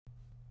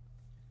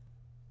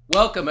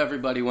Welcome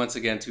everybody once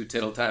again to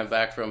Tittle Time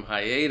back from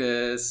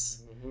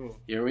hiatus.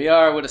 Here we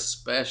are with a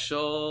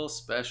special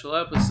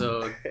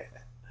episode.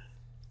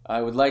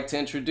 I would like to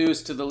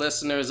introduce to the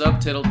listeners of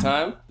Tittle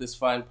Time, this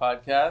fine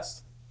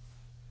podcast,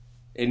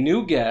 a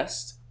new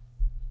guest,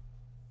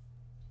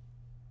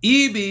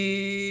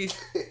 EB.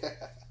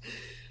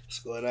 What's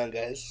going on,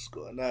 guys? What's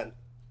going on?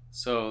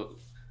 So,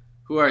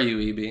 who are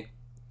you, EB?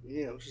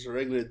 Yeah, I'm just a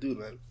regular dude,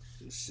 man.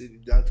 In the city,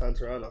 downtown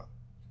Toronto.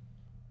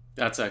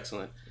 That's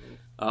excellent.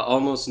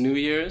 Almost New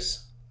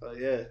Year's. Oh,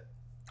 yeah.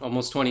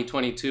 Almost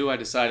 2022. I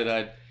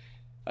decided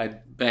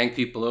I'd bang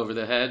people over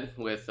the head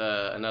with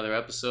another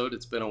episode.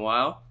 It's been a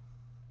while.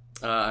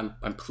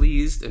 I'm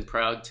pleased and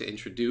proud to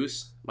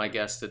introduce my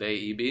guest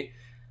today, EB.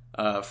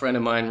 A friend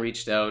of mine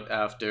reached out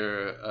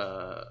after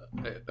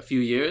a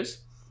few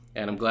years,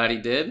 and I'm glad he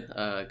did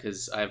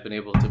because I've been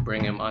able to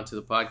bring him onto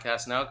the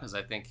podcast now because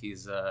I think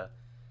he's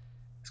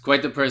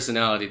quite the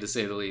personality, to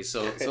say the least.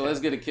 So let's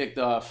get it kicked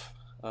off.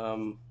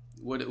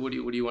 What do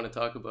you want to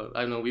talk about?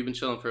 I don't know. We've been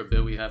chilling for a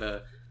bit. We had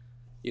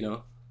we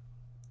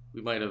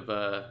might have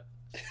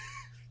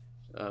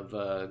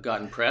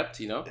gotten prepped,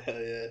 Hell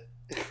yeah.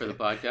 for the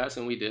podcast,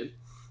 and we did.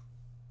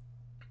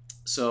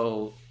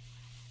 So,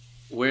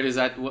 where does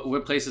that?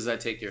 What place does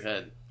that take your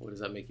head? What does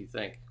that make you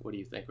think? What do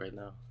you think right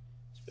now?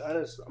 To be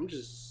honest,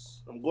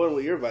 I'm going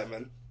with your vibe,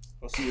 man.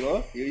 I'll see you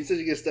all. You said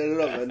you get started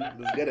up, man.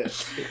 Let's get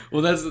it.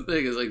 Well, that's the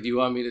thing. Is like, do you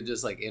want me to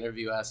just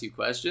ask you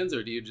questions,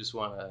 or do you just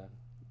want to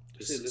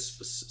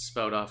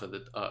spout off of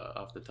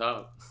off the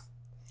top?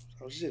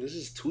 Oh shit, this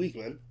is tweak,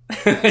 man.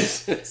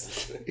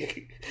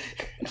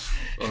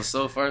 Well,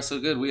 so far so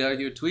good. We are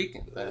here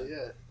tweaking, man.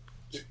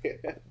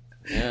 Yeah.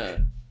 Yeah,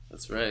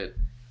 that's right.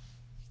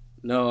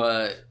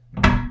 No,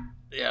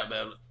 yeah,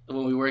 man.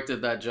 When we worked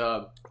at that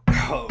job.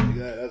 Oh my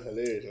god, that's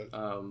hilarious,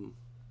 man.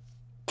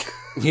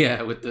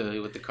 Yeah, with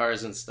the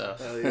cars and stuff.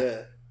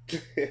 Oh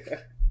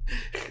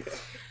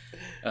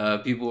yeah.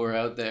 People were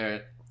out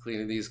there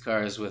cleaning these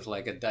cars with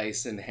like a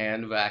Dyson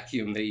hand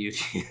vacuum that you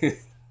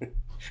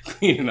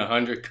cleaning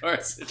 100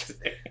 cars a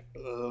day.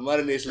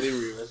 Modern day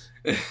slavery,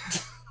 man.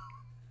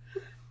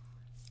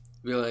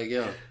 Be like,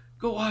 yo,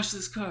 go wash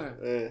this car.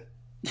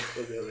 That's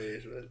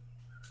hilarious, man.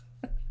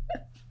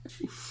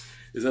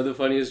 Is that the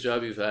funniest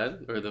job you've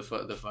had, or the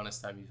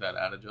funnest time you've had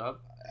at a job?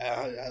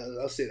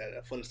 I'll say that.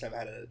 The funnest time I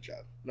had at a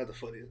job. Not the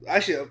funniest.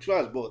 Actually, to be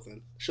honest, both,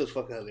 man. Show's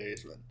fucking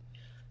hilarious, man.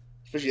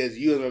 Especially as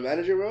you as my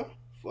manager, bro.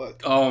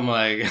 Fuck. Oh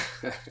my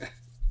god.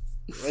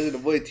 Imagine the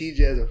boy TJ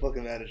as a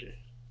fucking manager.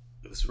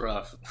 It's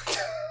rough.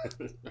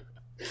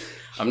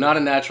 I'm not a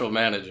natural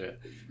manager.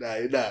 Nah,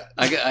 you're not.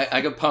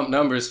 I could pump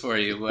numbers for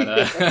you, but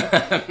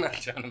I'm not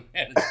trying to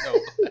manage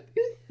nobody.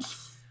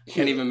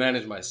 Can't even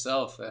manage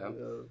myself,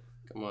 fam.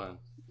 Come on.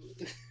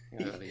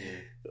 Get out of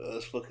here.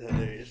 That's fucking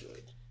hilarious,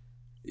 man.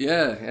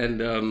 Yeah,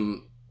 and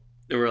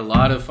there were a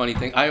lot of funny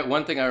things.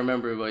 One thing I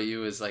remember about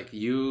you is like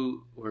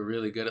you were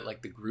really good at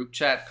like the group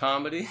chat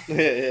comedy.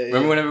 Yeah.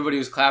 Remember when everybody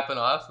was clapping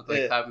off,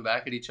 clapping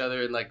back at each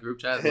other in like group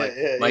chat? Like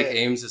Mike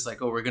Ames is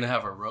like, "Oh, we're gonna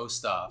have a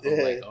roast off." I'm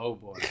like, "Oh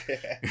boy."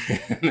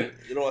 You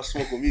don't want to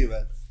smoke with me,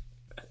 man.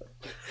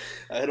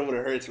 I hit him when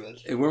it hurts, man.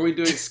 And weren't we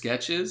doing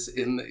sketches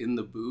in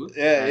the booth?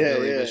 Yeah.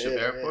 Bishop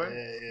Airport.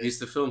 Yeah. We used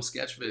to film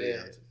sketch videos.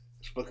 Yeah.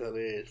 It's fucking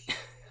hilarious.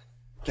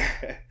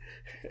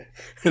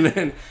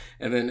 and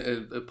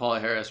then Paul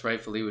Harris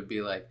rightfully would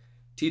be like,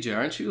 TJ,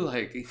 aren't you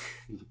like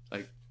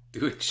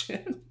doing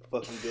shit?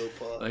 Fucking Bill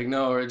Paul. Like,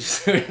 no, we're just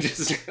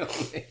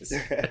filming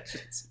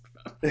sketches.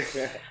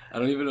 I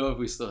don't even know if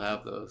we still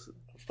have those.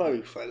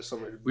 Probably find it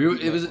somewhere.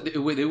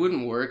 It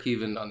wouldn't work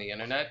even on the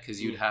internet because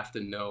you'd have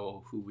to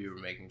know who we were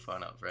making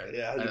fun of, right?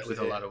 Yeah, with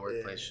a lot of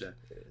workplace shit.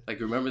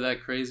 Like, remember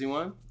that crazy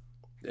one,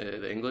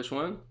 the English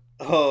one?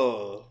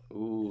 Oh,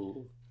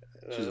 ooh.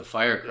 She's a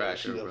firecracker,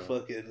 she's a bro.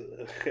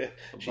 Fucking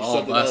she's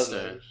ball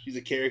buster. Else, she's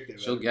a character, man.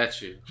 She'll get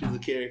you. She's a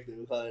character.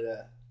 We call her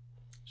that.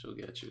 She'll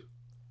get you.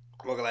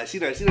 I'm not gonna lie. I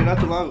seen her not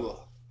too long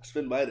ago. I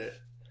spent by there.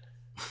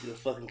 She's a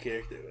fucking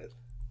character, man.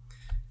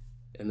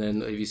 And then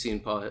have you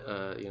seen Paul?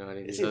 Any of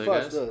these other Paul,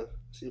 guys? No.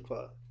 Seen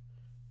Paul.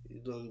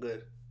 He's doing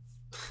good.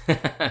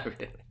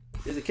 Really?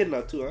 He's a kid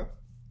now too, huh?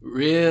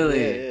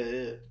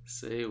 Really? Yeah.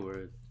 Say a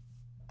word.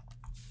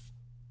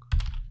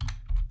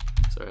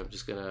 Sorry,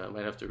 I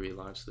might have to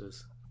relaunch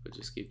this. But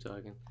just keep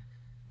talking.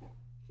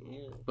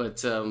 Yeah. But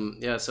so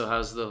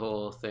how's the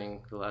whole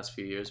thing the last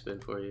few years been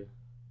for you?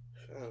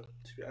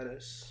 To be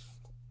honest,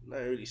 not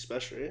really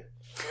special, yeah.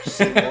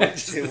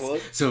 Same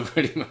old. So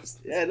pretty much.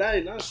 Yeah,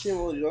 not same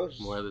old,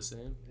 More of the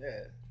same.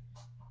 Yeah.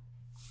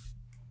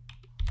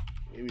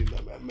 Maybe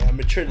I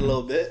matured a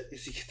little bit,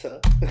 as you can tell.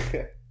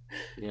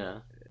 Yeah.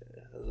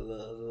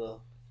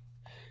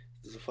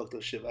 There's a fucked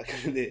up shit back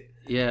in the day.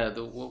 Yeah,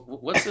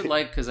 what's it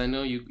like? Because I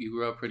know you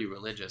grew up pretty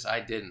religious. I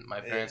didn't.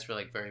 My parents were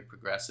like very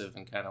progressive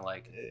and kind of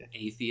like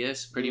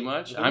atheists, pretty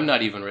much. I'm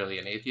not even really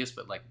an atheist,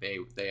 but like they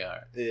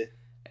are. Yeah.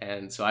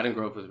 And so I didn't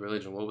grow up with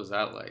religion. What was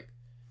that like?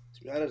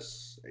 To be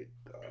honest, I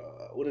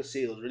wouldn't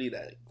say it was really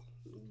that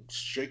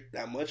strict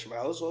that much in my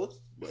household,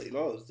 but it's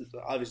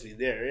obviously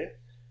there, yeah.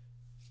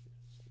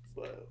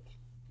 But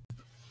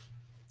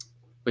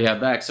But yeah,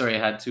 back. Sorry, I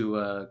had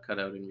to cut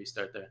out and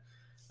restart there.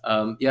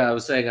 Yeah, I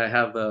was saying I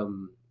have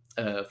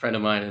a friend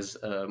of mine is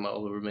my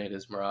old roommate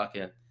is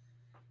Moroccan,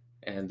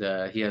 and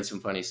he had some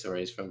funny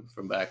stories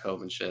from back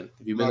home and shit.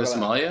 Have you I'm been not to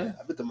gonna lie. Somalia?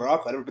 I've been to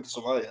Morocco. I never been to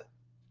Somalia.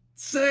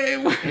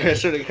 Same I word.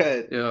 swear to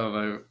God. Yo,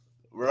 my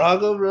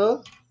Morocco,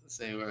 bro.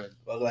 same word.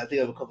 Well, I think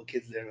I have a couple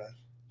kids there, man.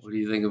 What do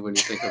you think of when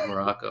you think of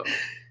Morocco?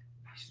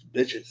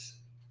 Bitches.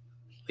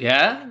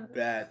 Yeah,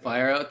 Bad. Man.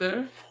 fire out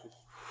there.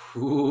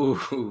 Ooh,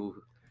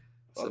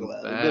 some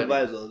Good bad.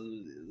 vibes though.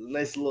 It's a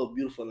nice little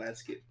beautiful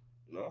landscape.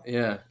 You know?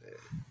 Yeah.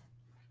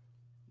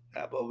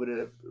 But over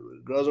there,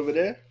 girls over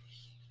there,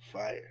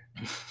 fire.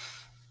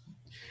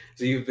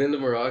 So you've been to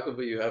Morocco,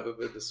 but you haven't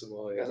been to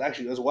Somalia.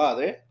 That's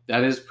wild, eh?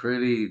 That is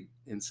pretty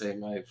insane.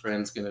 My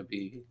friend's gonna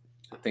be.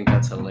 I think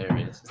that's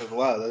hilarious. That's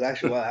wild. That's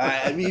actually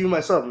wild. I mean, even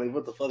myself, like,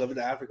 what the fuck? I've been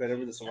to Africa. I've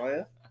never been to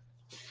Somalia.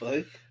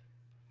 Fuck.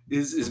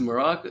 Is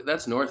Morocco?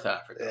 That's North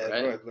Africa, Yeah,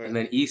 right? North. And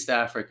then East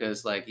Africa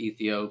is like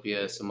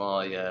Ethiopia,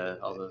 Somalia,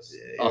 all those,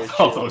 Yeah,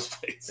 all those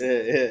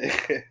places.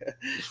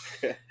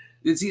 Yeah.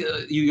 It's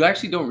you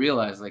actually don't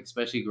realize, like,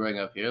 especially growing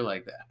up here,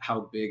 like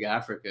how big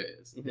Africa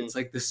is. Mhm. It's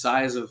like the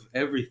size of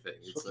everything.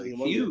 It's like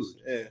huge.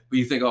 Yeah. But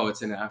you think, oh,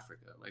 it's in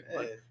Africa. Like,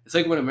 what? Yeah. It's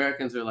like when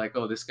Americans are like,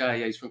 oh, this guy,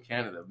 yeah, he's from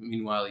Canada.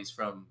 Meanwhile, he's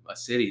from a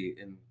city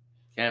in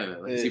Canada.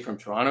 Like, is he from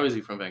Toronto? Is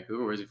he from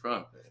Vancouver? Where's he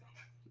from?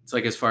 It's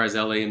like as far as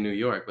LA and New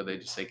York, but they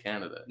just say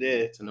Canada. Yeah.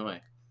 It's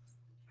annoying.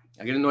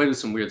 I get annoyed with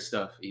some weird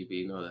stuff, EB.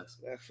 You know this.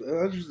 I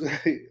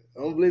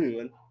don't blame you,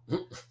 man.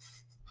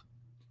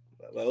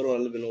 I don't want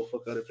to live in no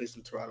fuck other place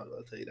in Toronto,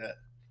 I'll tell you that.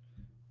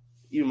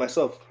 Even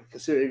myself, I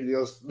consider everything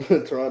else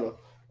Toronto.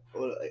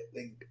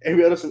 Like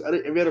every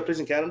other place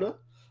in Canada,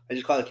 I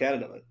just call it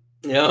Canada, man.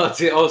 Yeah.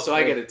 So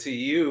I get it to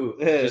you,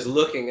 just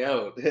looking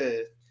out.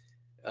 Yeah.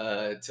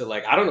 To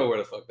like, I don't know where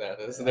the fuck that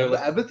is. And they're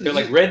they're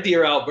like Red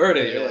Deer,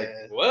 Alberta. You're like,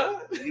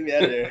 what? Leave me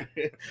out of there.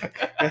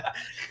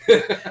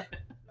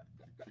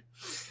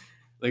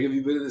 Like, have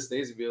you been to the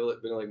States? Have you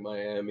been to like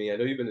Miami? I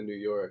know you've been to New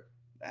York.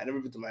 I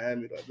never been to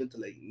Miami though. I've been to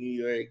like New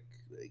York,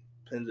 like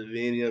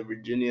Pennsylvania,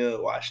 Virginia,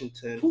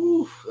 Washington.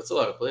 Whew, that's a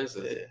lot of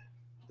places. Yeah,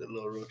 the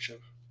little road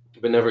trip.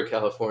 But never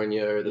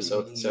California or the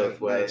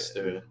Southwest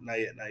or not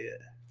yet.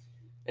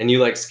 And you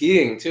like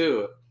skiing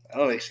too. I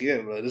don't like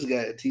skiing, bro. This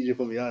guy TJ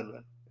put me on,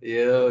 man.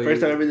 Yeah.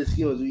 First time I ever did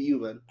skiing was with you,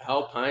 man.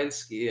 Alpine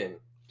skiing.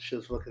 Shit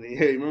was fucking.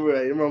 Yeah, you remember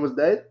I almost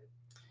died?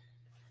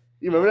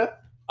 You remember that?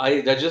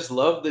 I just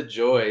love the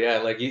joy. Yeah,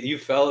 like you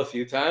fell a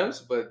few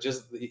times, but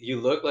just you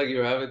look like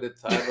you're having the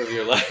time of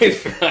your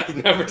life.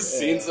 I've never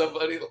seen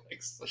somebody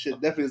like so. Shit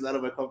definitely is out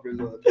of my comfort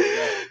zone.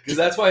 Because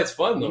that's why it's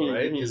fun though,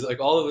 right? Because like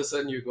all of a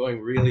sudden you're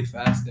going really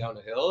fast down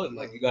a hill and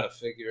like you got to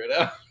figure it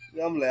out.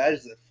 Yeah, I'm like, I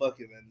just said, fuck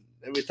it, man.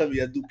 Every time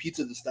you gotta do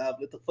pizza to stop,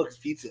 what the fuck is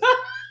pizza?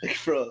 Like,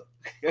 bro.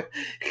 You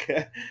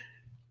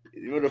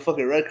remember the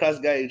fucking Red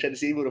Cross guy you tried to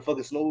see him with a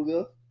fucking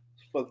snowmobile?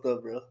 It's fucked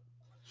up, bro.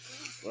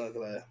 Fuck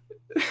that.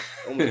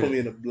 Almost put me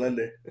in a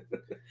blender.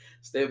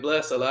 Stay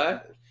blessed, Eli.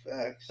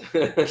 Facts.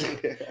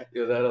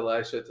 Yo, that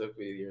Elisha took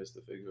me years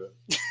to figure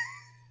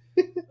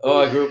out. Oh,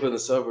 I grew up in the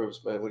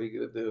suburbs, man. What are you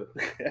gonna do?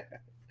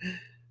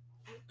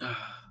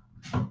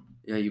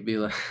 Yeah, you'd be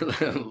like,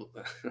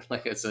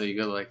 like I said, you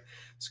go to like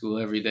school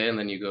every day, and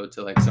then you go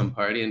to like some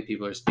party, and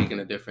people are speaking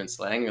a different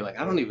slang. You're like,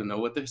 I don't even know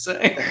what they're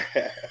saying,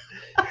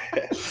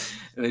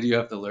 and then you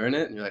have to learn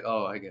it, and you're like,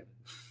 oh, I get it.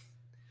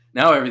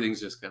 Now everything's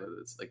just kind of,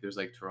 it's like there's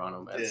like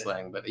Toronto man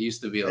slang, but it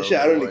used to be a little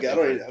I don't bit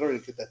really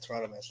get that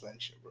Toronto man slang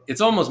shit, bro. It's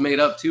almost made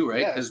up too,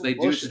 right? Yeah, Because it's they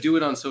bullshit. do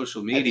it on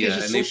social media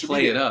and they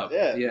play it up.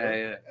 Yeah.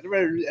 Yeah. I never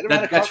had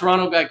a That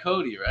Toronto guy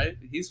Cody, right?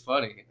 He's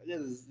funny,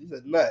 He's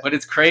a nut. but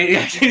it's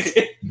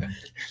crazy.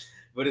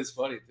 But it's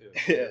funny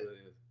too. Yeah.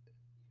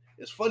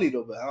 It's funny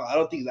though, but I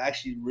don't think it's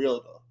actually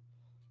real though.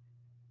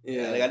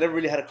 Yeah. Like I never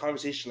really had a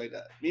conversation like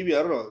that. Maybe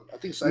I don't know. I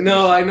think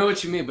no, I know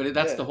what you mean, but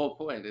that's the whole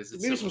point. Is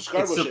maybe some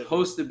Scarborough it's shit,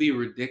 supposed to be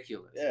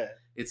ridiculous. Yeah.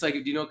 It's like,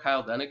 do you know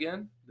Kyle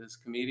Dunnigan, this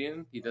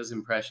comedian? He does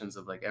impressions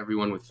of like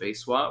everyone with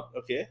face swap.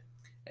 Okay.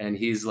 And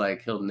he's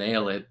like, he'll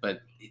nail it, but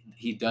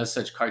he does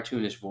such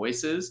cartoonish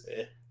voices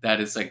that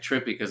it's like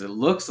trippy because it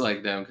looks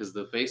like them because of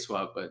the face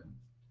swap, but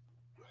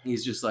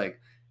he's just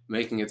like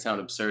making it sound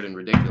absurd and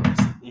ridiculous.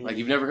 Mm-hmm. Like,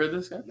 you've never heard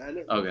this guy? No, I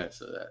never. Okay,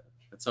 so that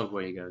at some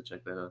point you gotta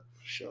check that out.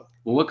 Sure.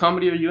 Well, what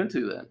comedy are you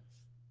into then?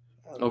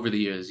 Over the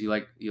years, you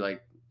like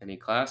any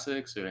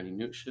classics or any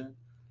new shit?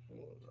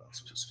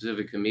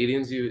 Specific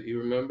comedians you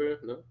remember?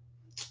 No.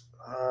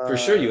 For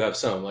sure, you have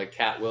some like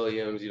Cat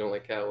Williams. You don't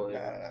like Cat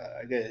Williams?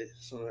 I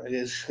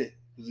guess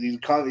he's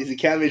a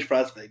cabbage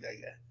prospect.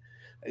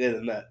 I guess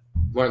I'm not.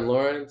 Martin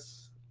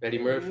Lawrence, Eddie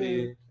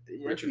Murphy,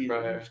 Richard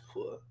Pryor. He's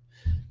cool.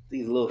 I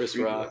think he's a little Chris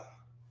Rock.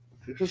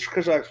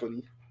 Chris Rock's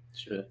funny.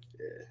 Sure.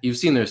 Yeah. You've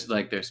seen their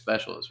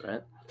specials,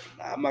 right?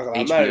 Nah, I'm not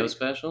gonna. HBO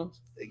specials.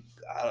 Like,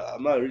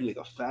 I'm not really like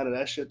a fan of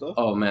that shit though.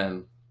 Oh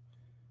man.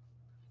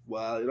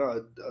 Well, you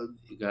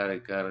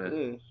gotta.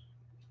 Yeah.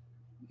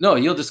 No,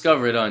 you'll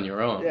discover it on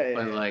your own. Yeah,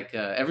 but like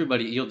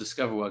everybody, you'll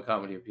discover what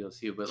comedy appeals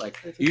to you. But like,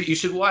 you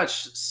should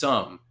watch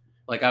some.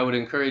 Like I would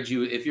encourage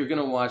you, if you're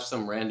gonna watch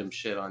some random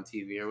shit on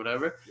TV or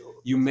whatever,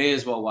 you may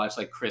as well watch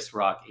like Chris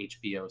Rock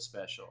HBO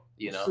special,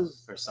 you know,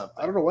 or I something.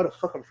 don't know why the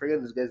fuck I'm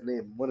forgetting this guy's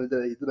name. He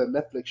did a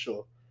Netflix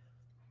show.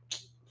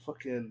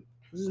 Fucking,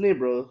 what's his name,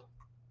 bro?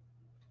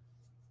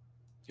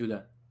 Who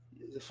that?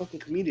 He's a fucking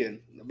comedian,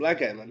 the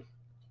black guy, man.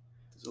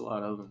 There's a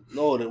lot of them.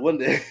 No, the one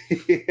that,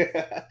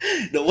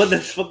 the one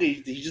that's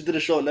fucking. He just did a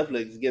show on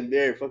Netflix. He's getting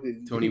married.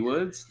 Fucking Tony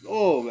Woods?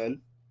 No,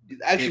 man. He's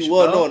actually Dave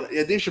well Chappelle? known.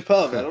 Yeah, Dave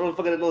Chappelle, man. I don't know if I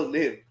fucking know his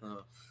name. Oh.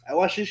 I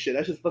watch his shit.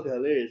 That shit's fucking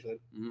hilarious, man.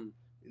 Mm-hmm.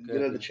 He's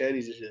good at the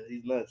Chinese and shit.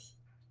 He's nuts.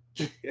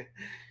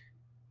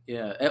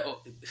 Yeah,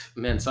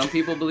 man. Some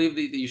people believe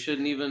that you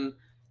shouldn't even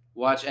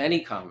watch any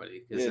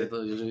comedy because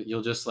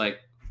you'll just like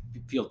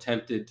feel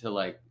tempted to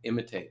like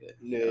imitate it.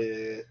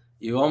 Yeah.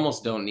 You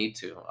almost don't need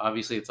to.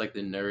 Obviously, it's like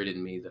the nerd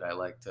in me that I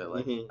like to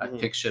like. I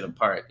pick shit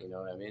apart. You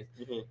know what I mean?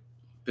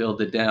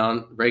 Build it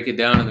down, break it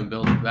down, and then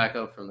build it back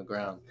up from the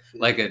ground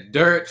like a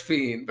dirt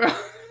fiend, bro.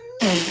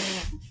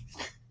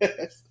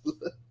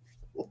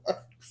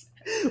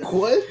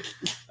 What?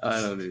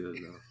 I don't even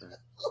know.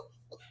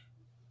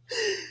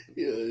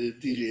 Yo,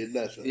 DJ is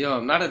nuts. Man. Yo,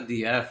 I'm not a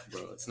DF,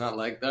 bro. It's not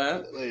like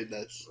that.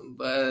 Nuts.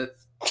 But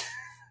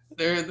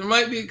there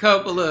might be a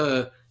couple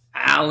of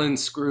Allen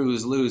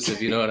screws loose,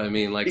 if you know what I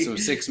mean, like some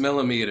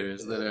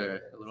 6mm that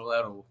are a little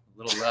out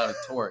of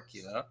torque.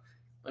 You know,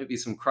 might be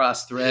some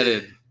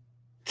cross-threaded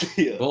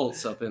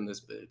bolts up in this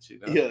bitch. You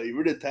know. Yeah, you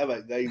remember the time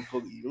you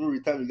remember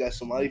the time you got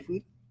Somali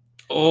food?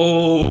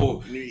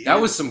 Oh, that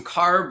was some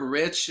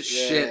carb-rich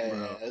shit,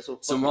 bro.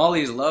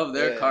 Somalis love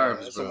their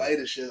carbs, bro. Some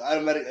itis shit,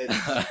 automatic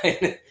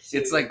itis.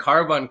 It's like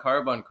carb on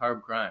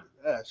carb crime.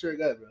 Yeah, sure,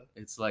 got bro.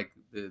 It's like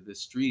the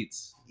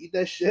streets. Eat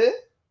that shit.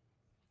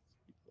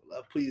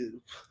 I'll put you.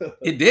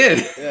 It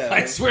did. Yeah,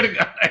 I swear to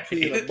God, I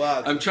ate it.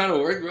 Box, I'm trying to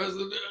work the rest of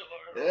the day.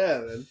 Yeah,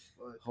 man.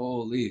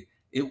 Holy.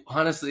 It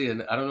honestly,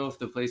 and I don't know if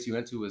the place you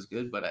went to was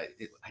good, but I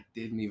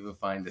didn't even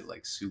find it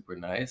like super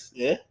nice.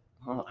 Yeah.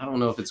 Well, I don't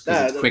know if it's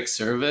because it's quick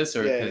service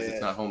or because it's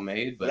not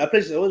homemade, but that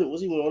place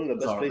was even one of the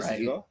best places,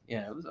 you know?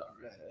 Yeah, it was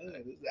alright.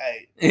 It was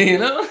alright. You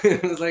know,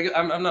 it was like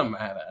I'm not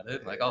mad at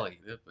it. Like I'll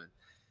eat it, but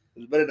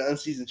it was better than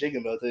unseasoned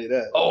chicken, though. I'll tell you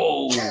that.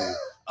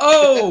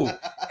 Oh,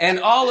 and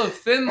all of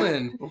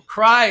Finland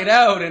cried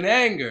out in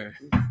anger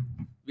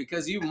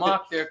because you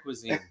mocked their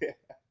cuisine.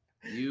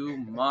 You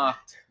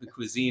mocked the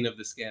cuisine of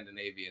the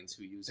Scandinavians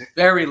who use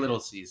very little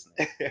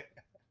seasoning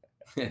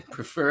and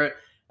prefer it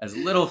as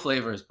little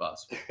flavor as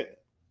possible.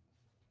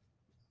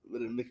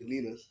 Better than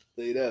Michelinas.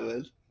 Tell you that,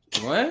 man.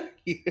 What?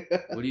 Yeah.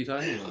 What are you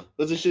talking about?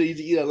 What's the shit you used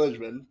to eat at lunch,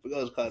 man? I forgot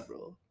what it's called,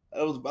 bro. I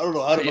don't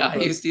know how to. Yeah, I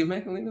used to eat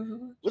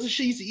Michelinas. What's the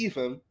shit you used to eat,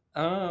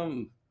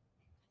 fam?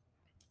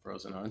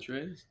 Frozen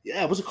entrees.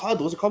 Yeah, what's it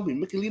called? What's it called?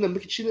 Michelina,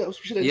 Michelinas. What's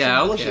shit?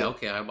 Yeah,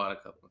 okay. I bought a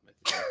couple of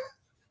Michelinas.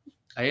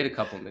 I ate a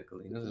couple of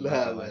Michelinas.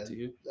 Nah, man. To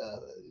you.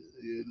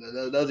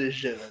 That was your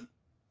shit, man.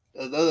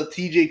 That was a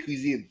TJ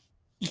cuisine.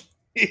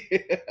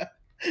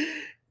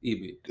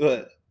 EB. Go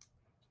ahead.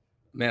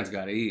 Man's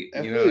got to eat.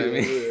 You know what I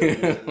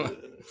mean?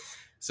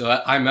 So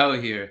I'm out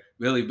here,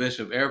 Billy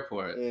Bishop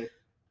Airport,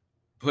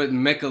 putting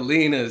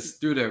Michelinas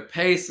through their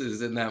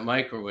paces in that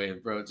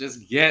microwave, bro.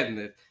 Just getting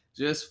it.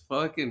 Just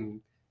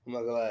fucking. I'm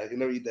not gonna lie. I can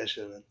never eat that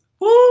shit, man.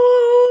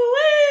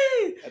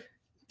 Woo-wee!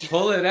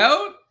 Pull it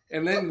out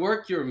and then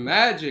work your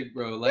magic,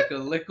 bro. Like a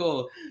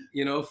little,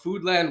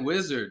 Foodland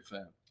wizard,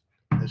 fam.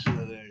 That shit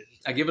hilarious.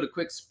 I give it a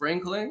quick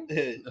sprinkling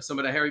of some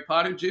of the Harry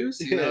Potter juice.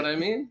 You know what I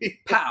mean?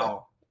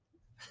 Pow.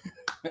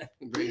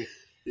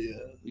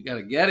 You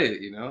gotta get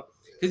it,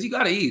 because you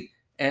gotta eat.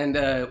 And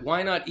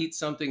why not eat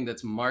something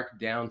that's marked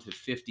down to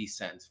 50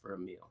 cents for a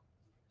meal?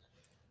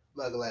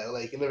 I'm not gonna lie,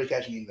 like you can never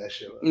catch me eating that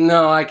shit. Bro.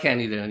 No, I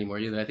can't eat it anymore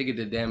either. I think it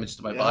did damage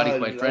to my body,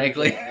 quite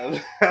frankly.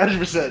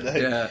 100%.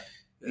 Yeah.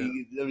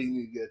 You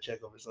need to get a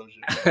check over some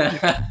shit.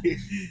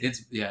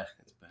 It's bad.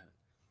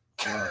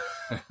 That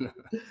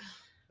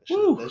shit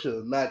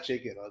was not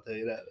chicken, I'll tell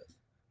you that.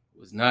 It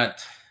was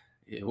not.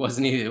 It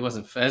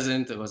wasn't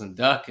pheasant. It wasn't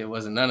duck. It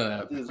wasn't none of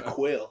that. It was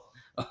quail.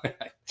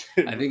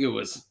 I think it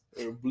was.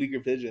 Or bleaker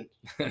pigeon.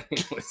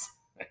 It was.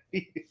 I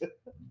mean,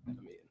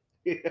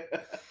 yeah.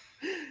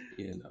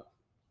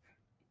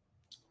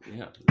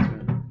 That's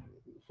right.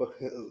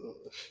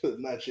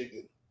 Not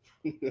chicken.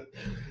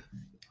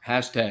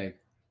 Hashtag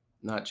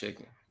not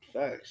chicken.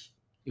 Facts.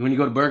 When you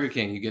go to Burger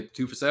King, you get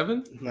 2 for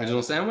 $7?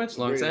 Original sandwich?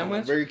 Long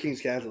sandwich? Burger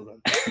King's canceled,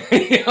 man.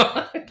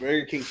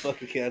 Burger King's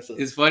fucking canceled.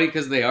 It's funny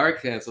because they are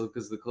canceled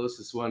because the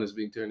closest one is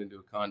being turned into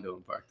a condo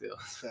in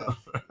Parkdale. So.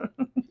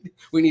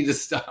 We need to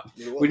stop.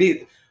 We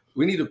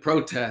need to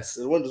protest.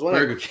 There's one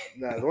Burger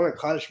King. There's one at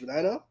Cottage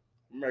Medina.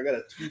 Remember, I got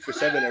a 2 for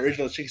 $7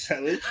 original chicken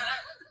sandwich.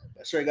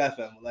 I swear I got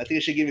fam. I think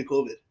it should give me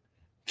COVID.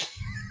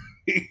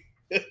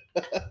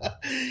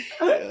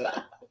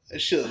 That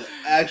shit was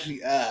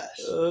actually ass.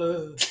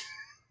 I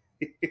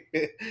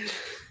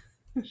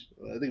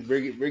think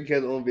Burger King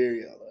has their own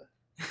variant.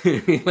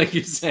 Like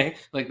you're saying,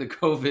 like the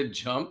COVID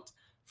jumped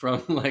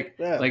from like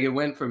it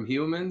went from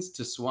humans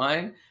to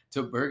swine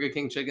to Burger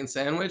King chicken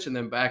sandwich and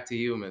then back to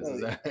humans.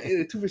 Is that I ate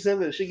a 2 for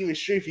 7. It should give me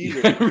straight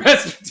fever.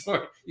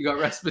 respiratory? You got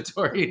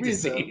respiratory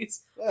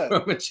disease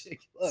from a chicken.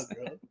 Fuck,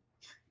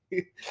 bro.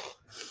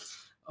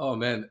 Oh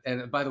man!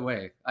 And by the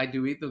way, I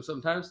do eat them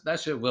sometimes. That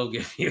shit will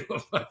give you a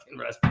fucking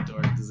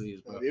respiratory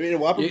disease, bro. You made a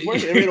Whopper before?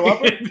 You made a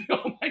Whopper?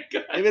 Oh my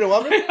god! You made a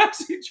Whopper? I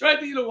actually tried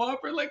to eat a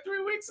Whopper like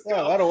 3 weeks ago.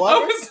 Yeah, I had a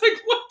Whopper? I was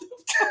like, what the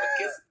fuck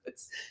is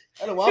this?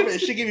 I had a Whopper.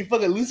 It should give me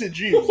fucking lucid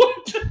dreams.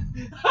 What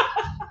the-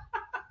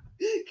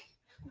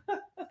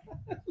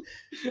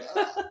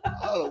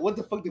 I don't know what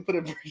the fuck they put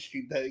in Burger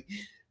King. Like, this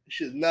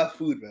shit is not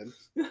food, man.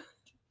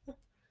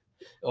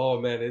 Oh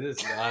man, it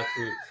is not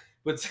food.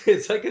 But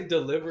it's like a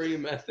delivery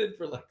method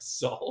for like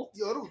salt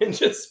Yo, I don't. and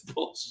just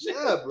bullshit.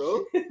 Yeah,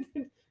 bro.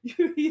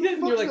 You eat it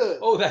and you're like, Fuck's that?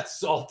 oh, that's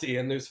salty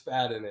and there's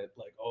fat in it.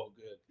 Like, oh,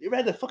 good. You ever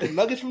had the fucking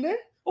nuggets from there?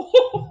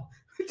 Oh,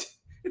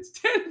 it's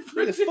 10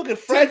 for It's fucking 10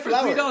 fried for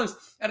flour. $3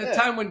 at a Yeah.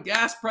 time when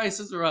gas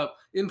prices are up,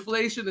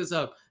 inflation is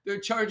up. They're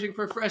charging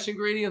for fresh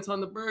ingredients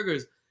on the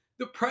burgers.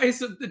 The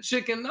price of the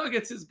chicken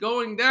nuggets is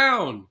going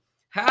down.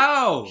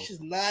 How? She's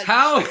not.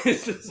 How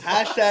is this?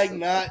 Hashtag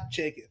not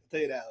chicken. I'll tell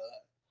you that.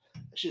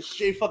 That shit's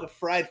straight fucking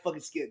fried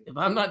fucking skin. If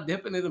I'm not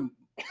dipping it in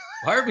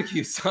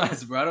barbecue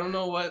sauce, bro, I don't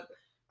know what.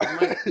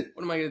 What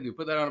am I gonna do?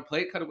 Put that on a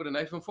plate, cut it with a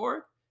knife and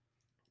fork?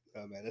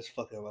 Oh man, that's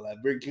fucking my life.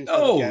 Burger King's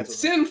No,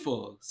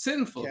 canceled.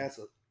 sinful.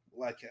 Canceled.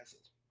 Why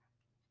canceled?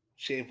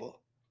 Shameful.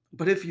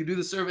 But if you do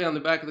the survey on the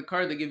back of the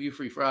card, they give you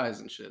free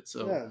fries and shit.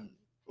 So Yeah.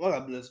 Well,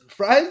 I'm blessed.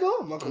 Fries though?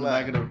 I'm not on gonna the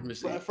lie. back of the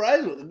receipt.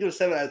 Fries, I'll give it a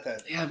 7 out of 10.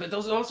 Yeah, but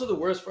those are also the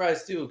worst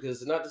fries too,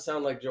 because not to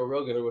sound like Joe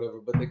Rogan or whatever,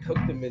 but they cook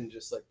them in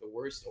just like the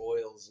worst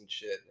oils and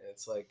shit. And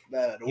it's like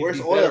Nah, the You'd worst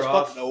be oil is better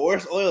off- fucking. The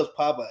worst oil is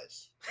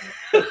Popeyes.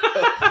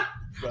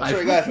 Bro, I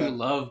swear to God, fucking man.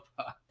 love.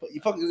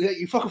 You fuck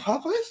with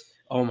Popeyes?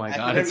 Oh my I god,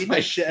 can never it's eat my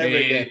that shit ever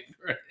again.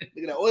 favorite.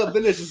 Look at that oil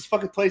business is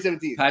fucking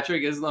 2017.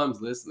 Patrick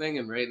Islam's listening,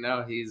 and right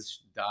now he's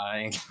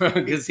dying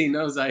because he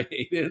knows I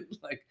hate it.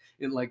 Like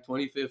in like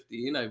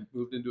 2015, I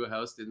moved into a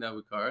house, didn't have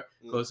a car.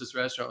 Closest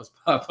restaurant was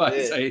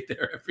Popeyes. Yeah. I ate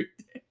there every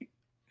day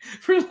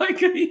for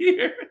like a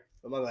year.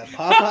 I'm not like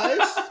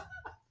Popeyes,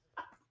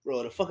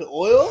 bro. The fucking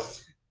oil,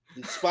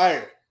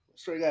 expired. I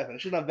swear to God, man,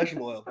 it's not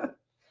vegetable oil, man.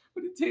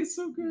 But it tastes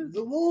so good.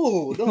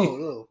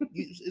 No.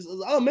 It's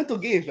all a mental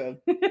game, fam.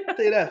 I'll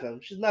tell you that,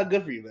 fam. She's not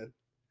good for you, man.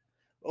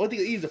 The only thing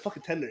I eat is the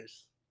fucking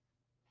tenders.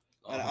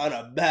 On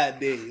a bad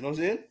day, you know what I'm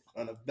saying?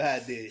 On a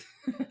bad day.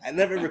 I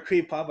never ever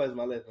craved Popeyes in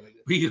my life.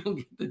 We don't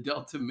get the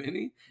Delta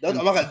Mini. I'm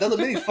not gonna. Delta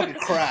Mini's fucking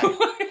crack.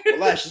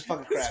 Wallahi, it's just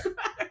fucking crack.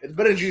 It's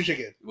better than Junior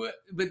Chicken.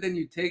 But then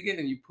you take it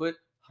and you put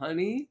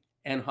honey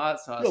and hot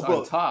sauce Yo, bro,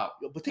 on top.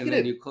 Yo, but take And it then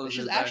in. you close It's it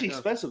just back actually up.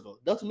 expensive though.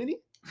 Delta Mini,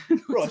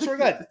 bro. I swear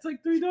to God, It's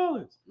like $3.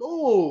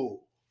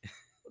 no.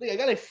 I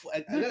got like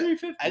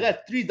 $3.50. I got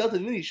 3 Delta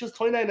Minis. She was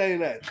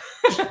 $29.99.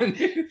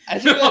 I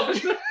swear No, to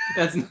God.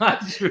 that's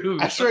not true.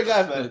 I swear to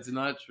God, man. That's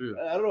not true.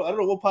 I don't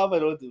know what Popeye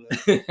don't do,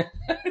 man.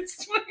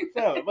 It's 20.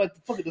 Fam, but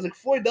fucking, there's like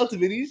 4 Delta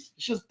Minis.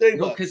 It's just 30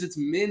 No, bucks. because it's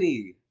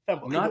mini, Fam,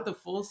 okay, not but- the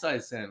full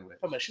size sandwich.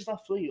 Fam, she's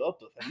not filling you up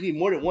though. Fam. You need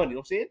more than one. You know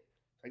what I'm saying?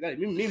 I got it.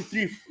 Maybe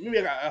 3. Maybe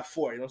I got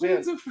 4. You know what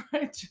I'm saying? It's a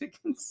fried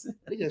chicken sandwich.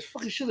 I think it's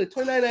fucking shit like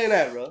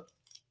 $29.99, bro.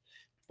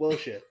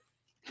 Bullshit.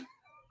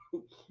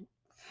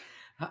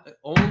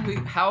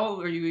 How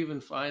are you even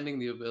finding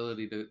the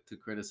ability to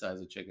criticize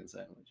a chicken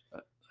sandwich?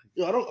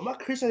 Yo, I'm not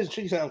criticizing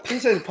chicken sandwich. I'm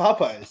criticizing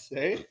Popeyes,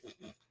 right?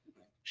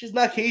 She's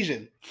not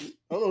Cajun. I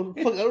don't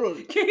know.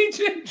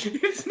 Cajun.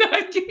 It's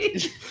not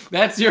Cajun.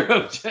 That's your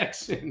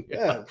objection.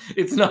 Yeah.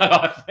 It's not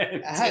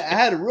authentic. I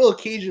had a real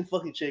Cajun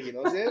fucking chicken. You know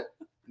what I'm saying?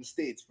 In the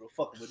States, bro.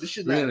 Fuck it. But this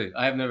shit not. Really?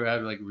 I've never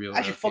had like real.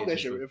 Actually, fuck that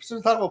shit. Cajun food. If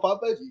someone's talking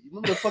about Popeyes, you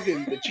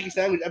remember the chicken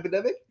sandwich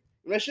epidemic?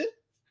 Remember that shit?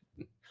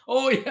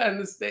 Oh yeah, in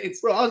the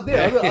States. Bro, I was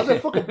there. I was in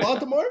fucking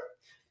Baltimore.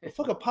 The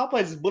fucking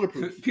Popeyes is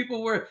bulletproof.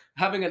 People were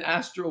having an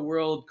Astro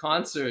World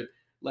concert,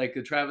 like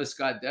a Travis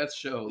Scott Death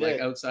show, like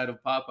Yeah. outside of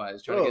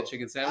Popeyes, trying Bro, to get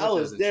chicken sandwiches. I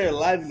was and there shit.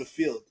 live in the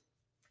field.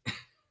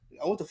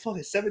 I went to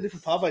fucking 7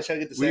 different Popeyes trying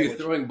to get the Were you sandwich.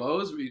 throwing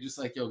bows? Were you just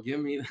like, yo, give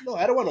me? No,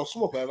 I don't want no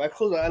smoke, man.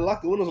 I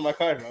locked the windows of my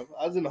car, man.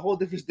 I was in a whole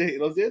different state. You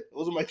know what I'm saying? It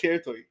wasn't my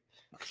territory.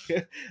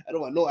 I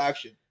don't want no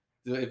action.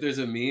 If there's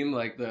a meme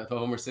like the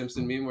Homer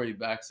Simpson meme where he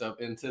backs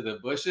up into the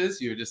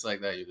bushes, you're just like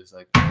that. You're just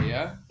like, oh,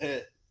 yeah. Eh.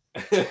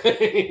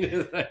 You're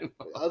just like,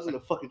 I was in the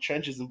fucking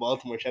trenches in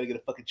Baltimore trying to get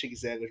a fucking chicken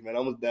sandwich, man. I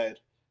almost died.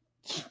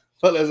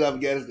 Fuck that's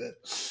Afghanistan.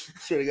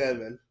 Swear to God,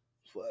 man.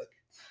 Fuck.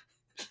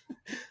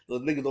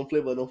 Those niggas don't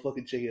play by no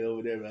fucking chicken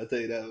over there, man. I'll tell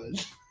you that, man.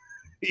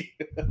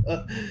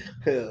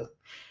 Yeah.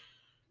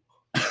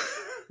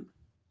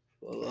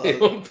 they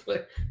don't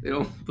play. They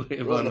don't play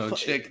Bro, about no the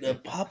chicken.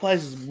 Popeyes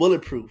is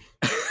bulletproof.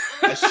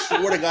 I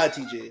swear to God,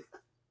 TJ.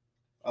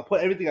 I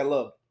put everything I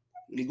love.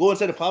 When you go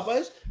inside the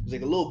Popeyes, there's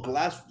like a little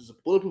glass, there's a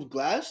bulletproof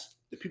glass.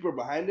 The people are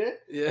behind it.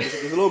 Yeah.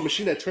 There's a little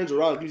machine that turns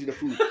around and gives you the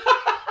food.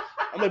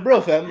 I'm like,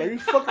 bro, fam, are you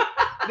fucking?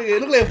 Nigga,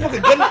 it look like a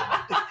fucking gun.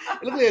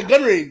 It look like a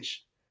gun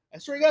range. I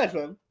swear to God,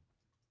 fam.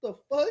 What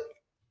the fuck?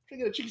 Trying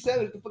to get a chicken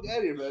sandwich. Get the fuck out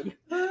of here, man.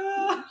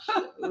 I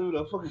live in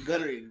a fucking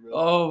gun range, bro.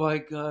 Oh my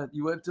God!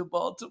 You went to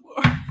Baltimore.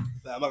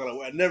 I'm not gonna.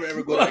 I never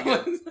ever go there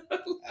again.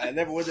 I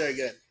never went there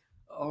again.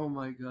 Oh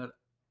my god,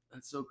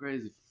 that's so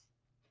crazy.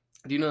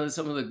 Do you know that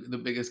some of the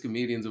biggest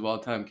comedians of all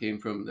time came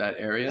from that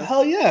area?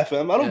 Hell yeah,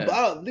 fam. I don't,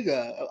 Yeah.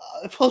 nigga.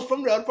 If I was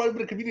from there, I'd probably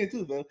been a comedian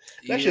too, fam.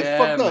 That shit's Yeah,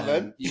 fucked up,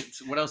 man.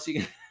 So what else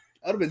you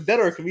I'd have been dead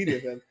or a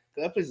comedian, fam.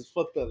 That place is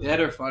fucked up. dead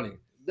or funny?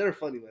 Dead or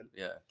funny, man.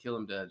 Yeah, kill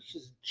him dead. It's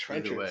just Either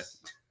way. treacherous.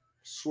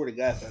 Swear to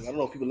God, man. I don't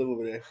know if people live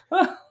over there.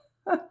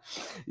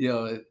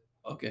 Yo,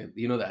 okay.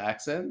 You know the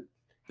accent?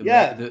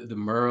 Yeah. The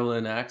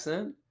Merlin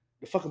accent?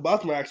 The fucking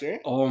Baltimore accent,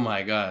 right? Oh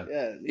my god.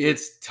 Yeah.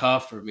 It's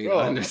tough for me Bro, to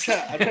I'm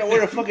understand. trying to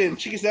order a fucking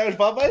chicken sandwich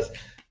Popeyes.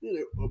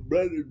 Yo,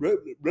 bro. You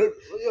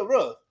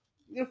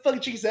get a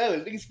fucking chicken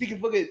sandwich. Nigga speaking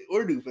fucking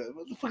Urdu, fam.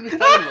 What the fuck are you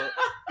talking about?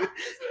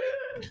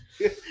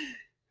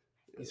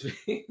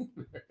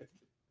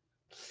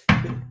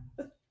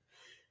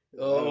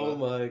 Oh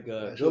my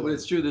god. No, but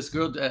it's true. This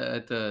girl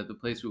at the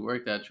place we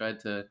worked at tried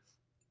to,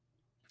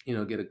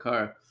 get a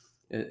car,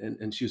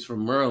 and she was from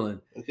Merlin.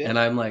 Okay. And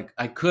I'm like,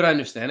 I could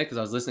understand it because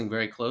I was listening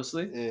very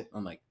closely. Yeah.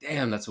 I'm like,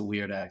 damn, that's a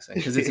weird accent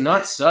because it's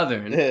not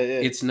Southern. Yeah.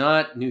 It's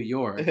not New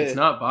York. It's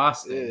not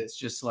Boston. Yeah. It's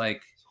just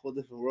like It's a whole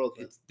different world.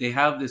 they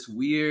have this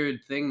weird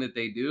thing that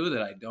they do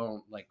that I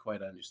don't like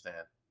quite understand.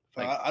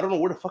 Like, I don't know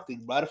where the fuck they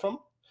brought it from.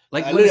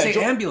 Like I when they literally-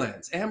 say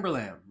ambulance,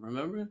 amberlam,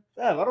 remember?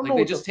 Fam, I don't know. Like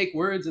they what just take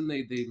words and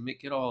they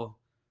make it all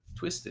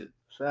twisted.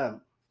 Fam.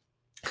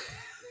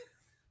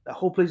 That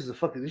whole place is a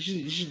fucking. They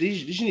should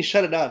need to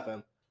shut it down,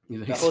 fam. You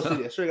That think whole so?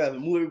 city. I swear to God,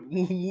 move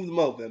them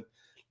out, fam.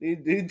 They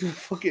need to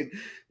fucking.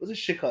 What's this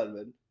shit called,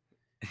 man?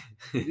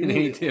 They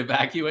need to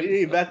evacuate. They need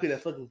to evacuate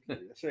that fucking. I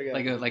swear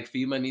to God. Like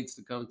FEMA needs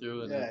to come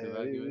through and Yeah, they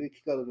evacuate.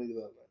 kick all the niggas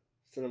out, man.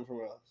 Send them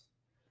somewhere else.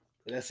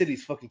 And that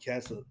city's fucking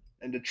canceled.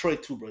 And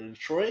Detroit too, bro.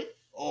 Detroit?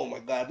 Oh my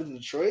god, I've been to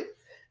Detroit.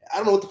 I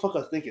don't know what the fuck I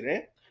was thinking, eh?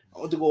 I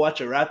went to go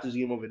watch a Raptors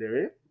game over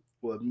there, eh?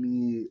 With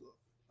me,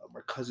 my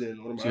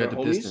cousin, one of So my you had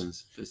other the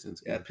homies.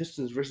 Pistons. Yeah, game.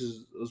 Pistons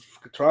versus it was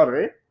Toronto,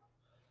 right?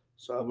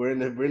 So we're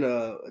in a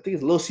I think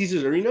it's Little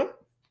Caesars Arena.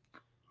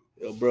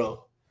 Yo,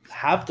 bro,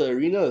 half the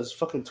arena is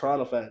fucking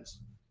Toronto fans.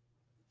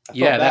 I felt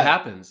Yeah, that bad.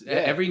 happens. Yeah.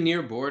 Every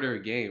near border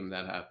game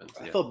that happens.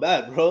 I Yeah. felt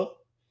bad, bro.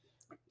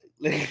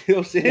 Like, you know what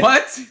I'm saying?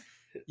 What?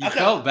 You I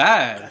felt I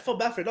bad. felt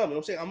bad for them. You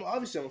know what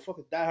I'm saying? I'm a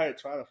fucking diehard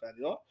Toronto fan,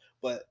 you know?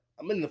 But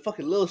I'm in the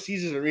fucking Little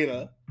Caesars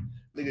Arena.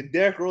 Nigga,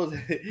 Derrick Rose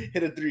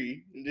hit a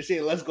three. And they're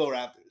saying, let's go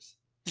Raptors.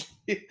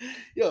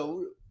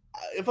 Yo,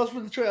 if I was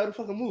from Detroit, I would have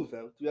fucking moved,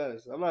 fam. To be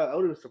honest. I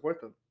wouldn't even support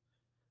them.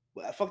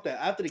 But I fucked that.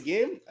 After the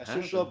game, I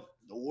searched Happened. up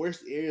the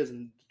worst areas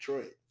in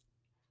Detroit.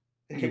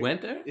 You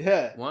went there?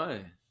 Yeah. Why?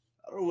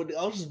 I don't know what,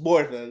 I was just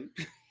bored, man.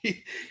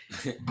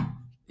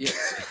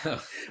 Yes.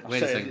 I'm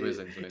Wait a sorry.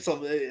 second.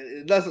 So,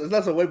 it's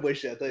not some white boy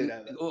shit, I'll tell you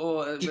that, man.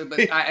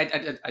 But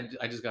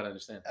I just gotta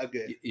understand.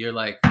 Okay. You're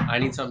like, I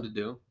need something to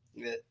do,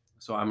 Yeah.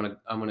 so I'm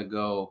gonna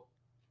go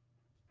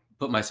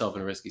put myself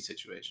in a risky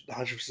situation.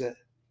 100%.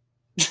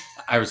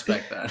 I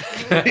respect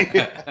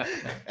that.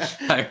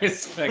 I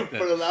respect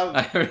For the love.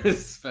 that. I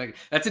respect.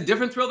 That's a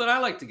different thrill that I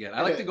like to get.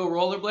 I like to go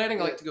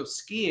rollerblading. I like to go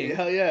skiing.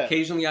 Hell yeah.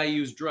 Occasionally, I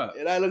use drugs.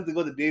 And I like to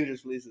go to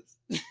dangerous places.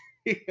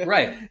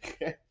 Right.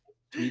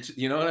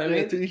 You know what I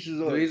mean? To each his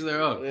own. To each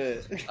their own.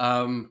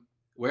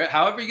 Yeah.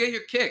 However you get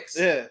your kicks.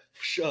 Yeah,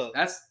 for sure.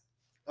 That's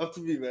Up to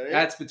me, man. Right?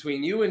 that's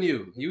between you and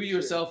you. You, Sure.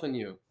 yourself, and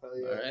you. Hell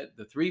yeah. All right.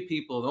 The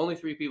only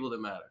three people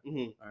that matter.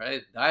 Mhm. All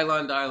right.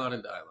 Dylon, and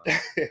Dylon.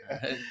 All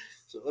right.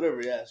 So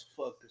whatever, yeah.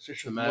 So fuck.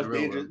 Search The for mad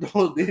real world. the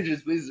most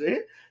dangerous places,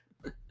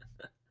 right?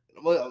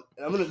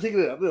 I'm gonna take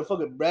it. I'm gonna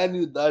fucking brand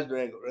new Dodge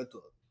Durango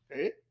rental,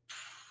 right?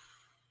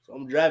 So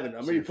I'm driving.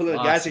 I'm So ready you're to pull in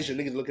a gas flossing. station.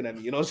 Niggas looking at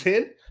me. You know what I'm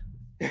saying?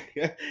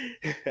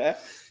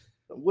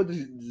 What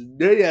these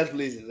dirty ass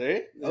places,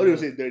 right? I wouldn't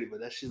even say dirty, but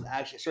that shit's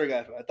actually. Sorry,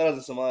 guys. I thought I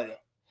was in Somalia.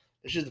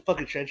 That shit's the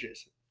fucking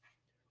trenches.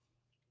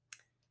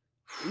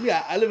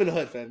 Yeah, I live in the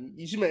hood, fam.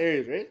 You see my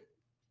areas, right?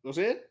 You know what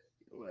I'm saying?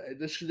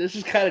 This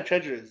is kind of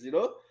treacherous, you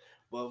know?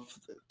 But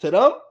to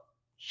them,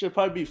 should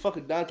probably be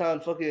fucking downtown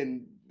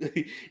fucking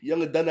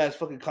young and done ass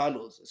fucking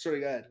condos. I swear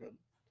to God, man.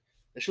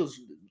 That shit was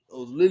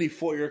literally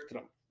Fort York to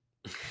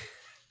them.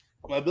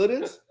 My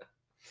buildings?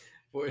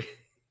 So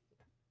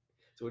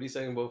what are you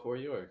saying about Fort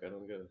York? I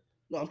don't get it.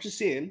 No, I'm just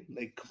saying,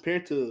 like,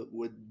 compared to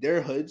with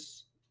their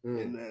hoods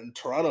and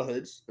Toronto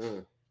hoods,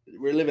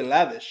 we're living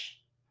lavish.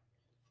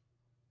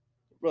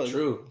 Bro,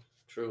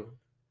 True.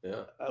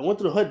 Yeah. I went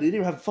to the hood. They didn't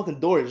even have fucking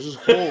doors. Just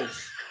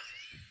holes.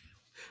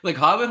 Like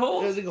Hobbit There's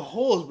holes? like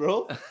holes,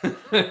 bro.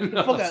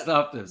 No, Fuck that.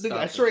 stop this. Nigga, Stop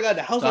I this. swear to God,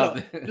 the house Stop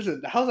had a, it.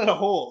 listen, the house had a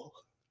hole.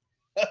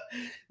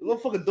 No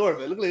fucking door,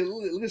 man. Look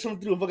at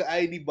someone threw a fucking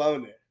IED bomb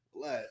in there.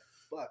 What?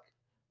 Fuck.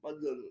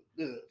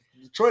 Listen,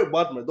 Detroit,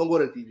 Baltimore. Don't go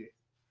to TJ.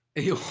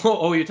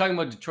 Oh, you're talking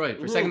about Detroit.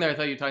 For a second Mhm. there, I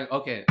thought you were talking.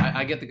 Okay,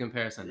 I get the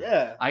comparison. now.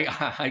 Yeah.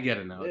 I get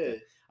it now. Yeah.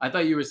 Okay. I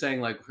thought you were saying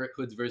like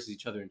hoods versus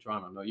each other in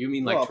Toronto. No, you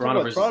mean like No, I'm Toronto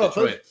talking versus about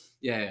Toronto Detroit.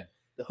 Yeah.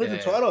 The hoods Yeah,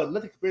 in Toronto are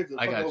nothing compared to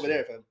the I fucking got over you.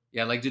 there, fam.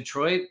 Yeah, like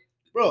Detroit,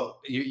 Bro,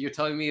 you're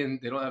telling me and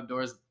they don't have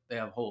doors, they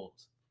have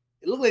holes.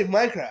 it looked like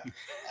Minecraft.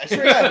 I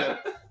swear to God, man.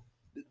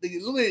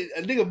 It looked like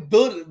a nigga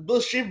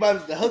build shape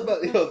bombs the house,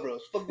 yo, bro.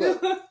 It's fucked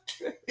up.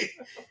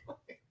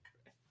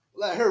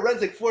 Like her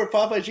rent's like 4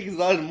 Popeye chickens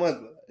dollars a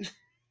month, man.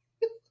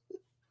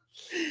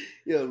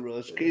 Yo, bro,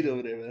 it's crazy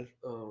over there, man.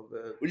 Oh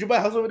man. Would you buy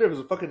a house over there if it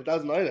was a fucking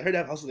 $1,000? I heard they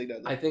have houses like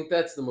that. I think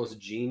that's the most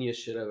genius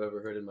shit I've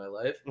ever heard in my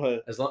life.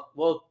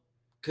 What?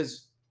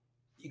 Because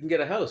you can get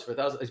a house for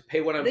 $1,000.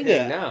 Pay what I'm Nigga.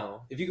 paying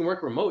now. If you can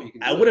work remote, you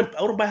can. I wouldn't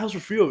buy a house for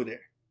free over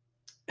there.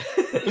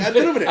 I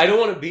live over there. I don't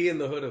want to be in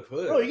the hood of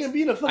hoods. Bro, you're gonna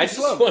be in a fucking I just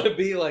slum. want to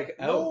be like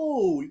out.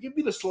 No, you can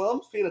be in the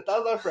slums paying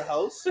 $1,000 for a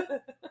house.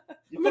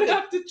 I'm gonna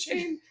have to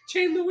chain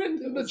the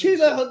windows. The chains,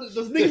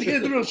 those niggas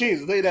get through those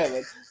chains. I'll tell you that,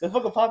 man. The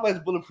fucking Popeye's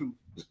bulletproof.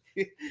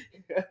 You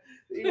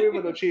ain't worried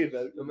about no chains,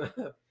 man.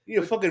 You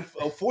need a fucking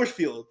force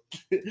field.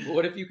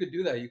 What if you could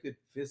do that? You could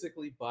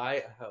physically buy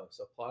a house,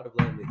 a plot of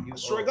land that you I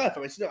swear to own God,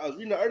 fam, I was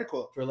reading an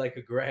article. for like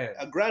 $1,000.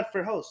 $1,000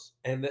 for a house.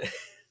 And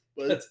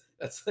But,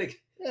 that's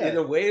like, yeah. in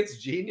a way, it's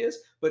genius.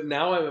 But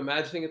now I'm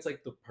imagining it's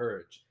like The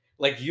Purge.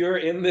 Like you're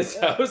in this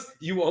Yeah. house,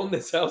 you own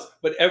this house,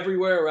 but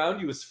everywhere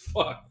around you is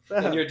fucked,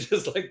 Fam, and you're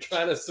just like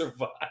trying to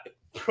survive.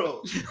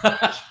 bro.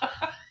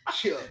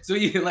 Chill. So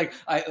you like,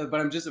 but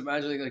I'm just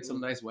imagining like some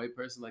nice white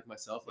person like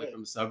myself, like Yeah.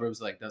 from the suburbs,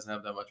 like doesn't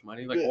have that much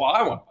money. Like, Yeah. well,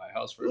 I want to buy a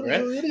house for You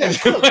rent. would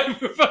have got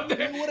cooked. You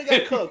You would have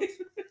got cooked.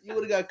 You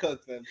would have got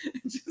cooked, man.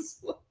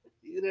 Just like,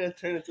 You would have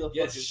turned into a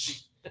get, fucking.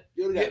 sh-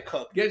 You would have got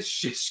cooked. get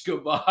shish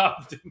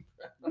kebabbed. You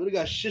would have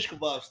got shish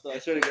kebab stuff. I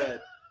swear to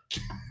God.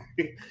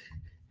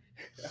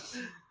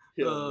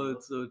 Yo, Oh,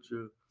 it's so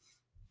true.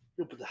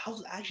 yo, but the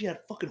house actually had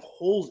fucking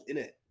holes in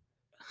it.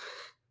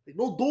 Like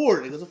no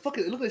door. It was a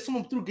fucking. It looked like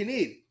someone threw a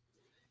grenade.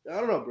 I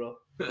don't know, bro.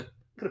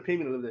 Could have paid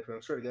me to live there, bro.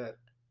 I swear to God.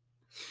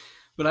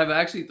 But I've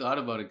actually thought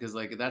about it because,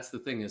 like, that's the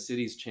thing. As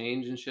cities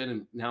change and shit,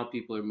 and now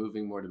people are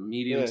moving more to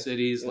medium Yeah,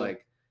 cities. yeah.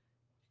 Like,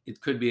 it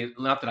could be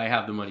not that I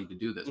have the money to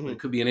do this, but Mhm. it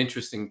could be an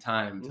interesting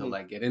time to Mhm.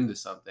 like get into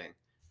something,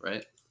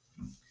 right?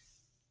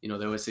 You know,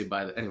 they always say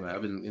buy the. Anyway,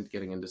 I've been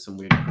getting into some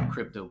weird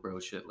crypto bro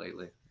shit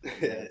lately.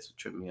 It's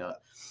tripping me out.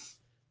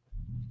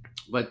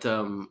 But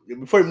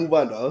Before we move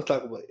on, though, let's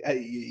talk about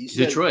you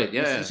said, Detroit,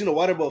 yeah. You seen the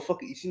water about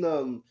fucking? You seen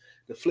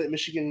the Flint,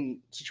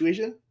 Michigan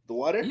situation? The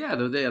water? yeah,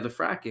 the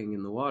fracking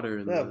in the water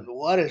and Yeah, the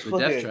water is the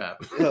fucking. death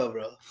trap. Yo,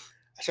 bro.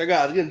 I swear to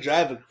God, I was gonna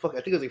drive. Fuck, I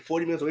think it was like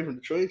 40 minutes away from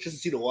Detroit just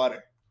to see the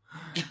water.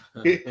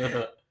 Did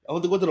I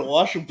want to go to the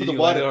washroom, put the you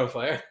light it water. on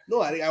fire?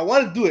 No, I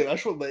wanted to do it. I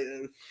sure, but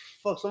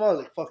fuck. Somehow I was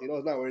like, fuck,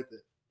 it's not worth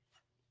it.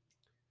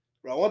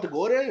 Bro, I want to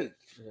go there and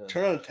Yeah.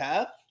 turn on the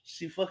tap,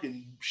 see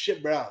fucking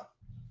shit brown.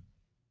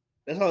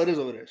 That's how it is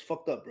over there. It's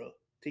fucked up, bro.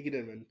 Take it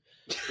in, man.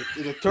 It's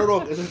a third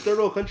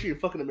world country in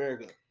fucking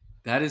America.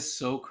 That is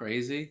so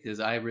crazy because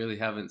I really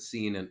haven't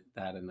seen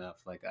that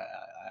enough. Like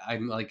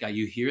I'm like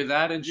you hear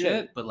that and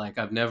shit, Yeah. but like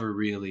I've never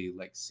really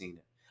like seen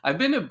it. I've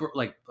been to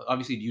like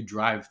obviously you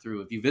drive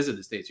through. If you visit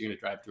the States, you're gonna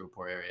drive through a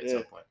poor area at some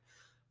Yeah. point.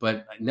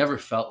 But I never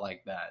felt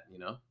like that, you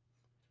know.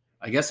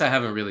 I guess I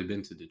haven't really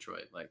been to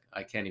Detroit. Like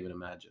I can't even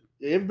imagine.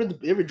 Yeah,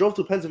 you ever drove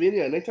to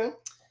Pennsylvania at nighttime?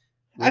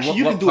 Well, Actually,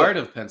 you what can do part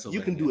it. of Pennsylvania?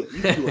 You can do it.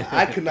 You can do it.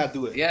 I could not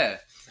do it. Yeah.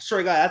 I swear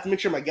to God, I have to make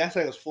sure my gas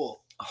tank is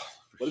full. Oh,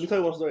 But let me tell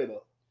you one story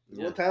though.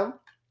 Yeah. One time,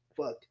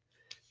 fuck,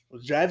 I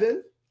was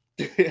driving.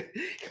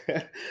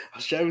 I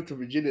was driving to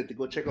Virginia to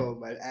go check on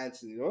my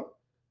aunts. You know,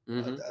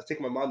 Mhm. I was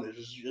taking my mom there. It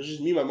was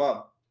just me and my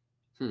mom.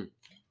 Hmm.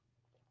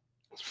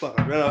 Fuck,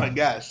 I ran out of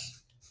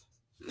gas.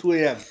 2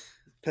 a.m.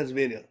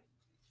 Pennsylvania.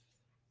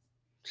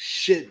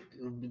 Shit,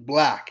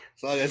 black.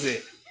 That's all I gotta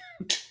say.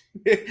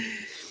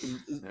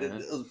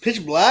 It was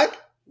pitch black.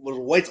 Was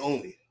whites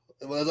only.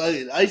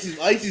 I used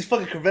these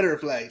fucking Confederate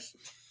flags.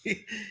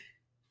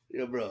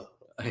 Yo, bro.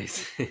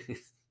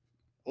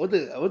 What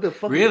the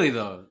fuck? Really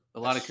though, a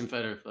lot of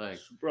Confederate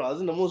flags. Bro, I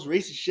was in the most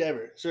racist shit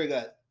ever. Swear to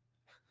God.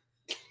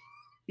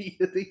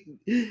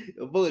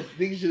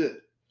 Nigga should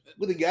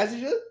with the gas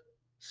and shit.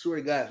 Swear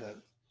to God,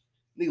 man.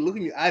 Nigga, look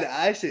at me eye to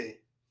eye. Say,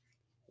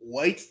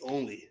 whites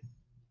only.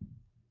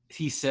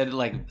 He said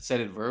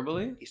it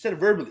verbally. He said it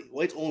verbally.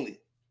 Whites only.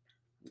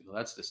 Well,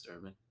 that's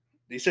disturbing.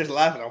 He starts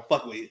laughing. I'm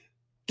fucking with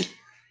you.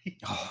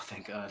 Oh,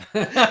 thank God.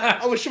 I'm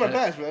gonna shit my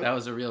pants, man. That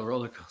was a real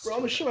roller coaster. Bro, I'm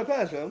gonna shit my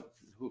pants, man.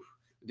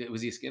 Oof.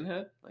 Was he a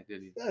skinhead? Like,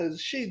 did he? Yeah,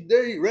 it's shit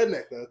dirty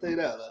redneck, man. I'll tell you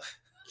that.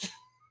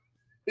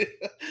 Man.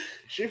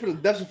 Straight from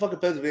the depths of fucking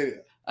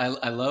Pennsylvania.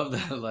 I love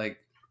that. Like,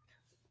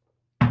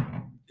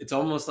 it's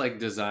almost like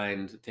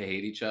designed to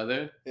hate each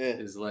other. Yeah,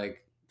 Is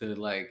like the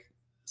like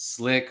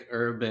slick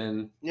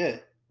urban, yeah.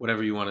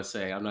 whatever you want to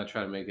say. I'm not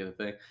trying to make it a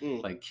thing.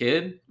 Mm. Like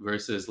kid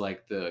versus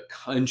like the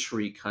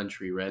country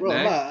redneck.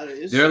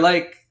 Bro, They're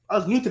like I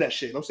was new to that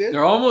shit. You know what I'm saying?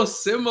 they're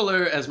almost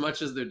similar as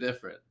much as they're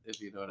different.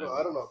 If you know what I Bro, mean.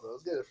 I don't know, bro.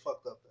 Let's get it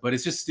fucked up. Man. But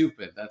it's just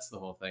stupid. That's the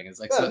whole thing. It's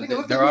like Yeah, so, nigga,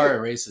 look there at me.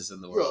 are races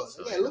in the Bro, world.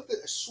 So. I looked at.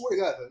 I swear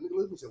to God, man. Nigga,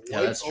 look at me. Said, Yeah,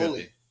 whites that's trippy.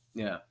 only.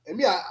 Yeah. And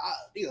me,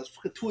 it was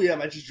fucking 2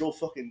 a.m. I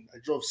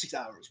drove 6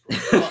 hours, bro.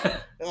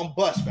 And I'm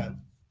bust,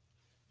 man.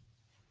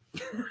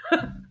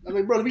 I'm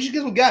like, bro, let me just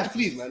get some gas,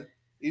 please, man.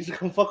 He's like,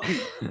 come fuck me.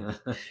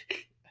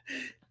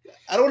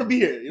 I don't want to be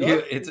here. You know?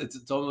 Yeah,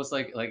 it's almost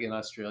like in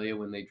Australia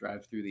when they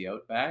drive through the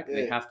outback,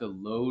 they Yeah. have to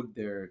load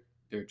their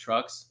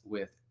trucks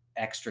with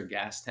extra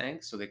gas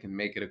tanks so they can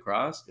make it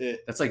across. Yeah.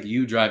 That's like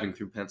you driving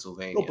through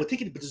Pennsylvania. No, but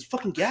there's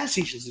fucking gas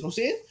stations. You know what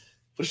I'm saying?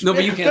 But No,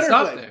 but you can't Confederate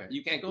stop flag. there.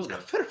 You can't go It's there.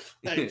 Confederate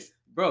flags.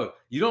 Bro,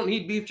 you don't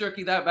need beef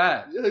jerky that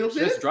bad. You know what I'm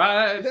saying? Just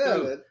drive Yeah,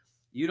 through. man.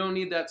 You don't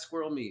need that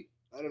squirrel meat.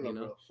 I don't know, You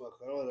know? bro. Fuck,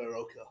 I don't want that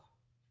roadkill.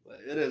 But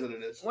it is what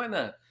it is. Why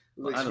not? It's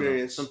Well, I don't know.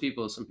 experience. Some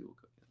people cook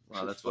it.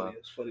 Wow, that's funny. wild.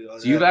 It's funny.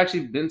 So you've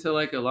actually been to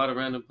like a lot of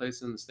random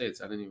places in the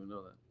States. I didn't even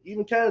know that.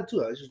 Even Canada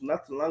too. I was just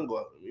not too long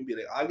ago. Maybe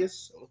like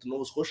August. I went to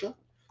Nova Scotia.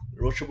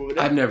 Road trip over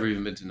there. I've never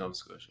even been to Nova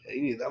Scotia. Yeah,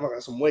 you need. I'm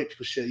got some white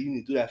people shit. You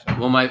need to do that.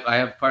 Well, I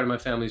have part of my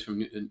family's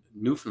from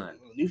Newfoundland.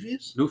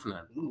 Newfies?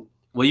 Newfoundland. Ooh.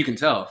 Well, you can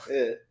tell.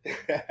 Yeah.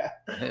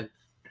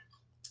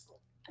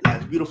 Nah,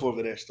 it's beautiful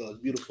over there. Still, it's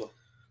beautiful.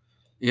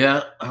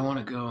 Yeah, I want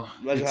to go.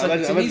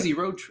 It's an easy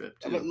road trip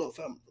too. No,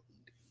 fam.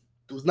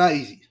 It was not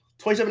easy.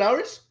 27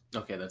 hours,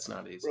 Okay, that's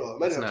not easy. bro.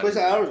 That's Imagine not 27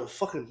 easy. hours of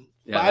fucking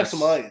Yeah, 5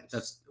 Somalians.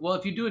 That's well,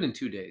 if you do it in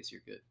 2 days,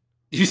 you're good.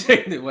 You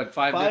say that what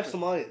 5 5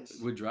 different-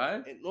 Somalians. would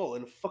drive? And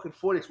a fucking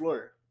Ford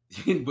Explorer.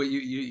 But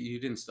you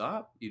didn't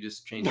stop. You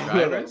just changed No,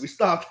 drivers. we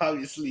stopped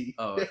obviously.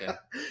 Oh, okay.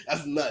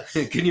 That's nuts.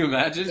 Can you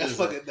imagine? That's Just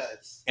like, fucking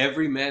nuts.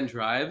 every man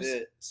drives Yeah.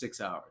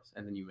 6 hours,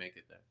 and then you make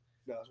it there,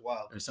 No, it's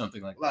wild. or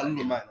something like I'm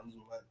that. losing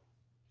mine.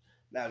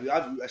 Now,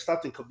 I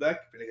stopped in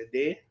Quebec for like a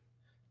day.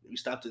 We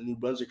stopped in New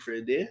Brunswick for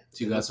a day.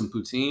 So you got some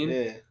poutine,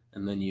 Yeah.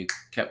 and then you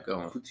kept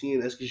going.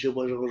 Poutine, est-ce que je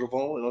peux, you know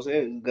what I'm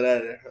saying? Get out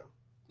of there.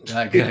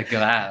 Get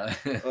out.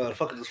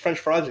 Fucking this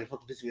French project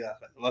fucking pissed me off.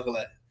 Man. I'm not gonna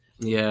lie.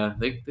 Yeah,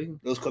 they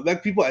Those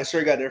Quebec people, I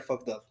swear to God, they're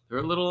fucked up. they're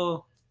a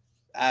little.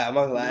 I'm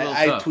not gonna lie. Little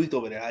I tough. tweaked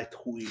over there. I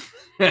tweet.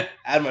 They I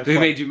had my phone.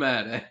 made you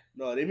mad. Eh?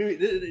 No, they made me.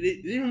 They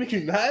didn't even make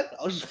me mad.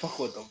 I was just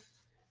fucking with them.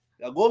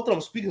 I go up to them,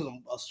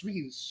 I'm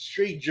speaking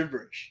straight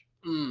gibberish.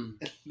 Mm.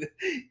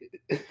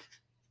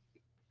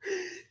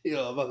 You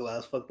know, I'm not gonna lie. I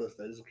was fucked up.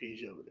 There's some crazy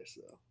shit over there.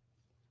 So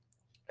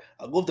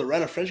I'll go up to a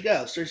random French guy.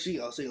 I'll start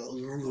speaking. I'll say,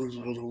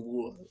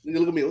 "Nigga,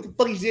 look at me. What the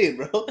fuck is he saying,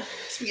 bro?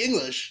 Speak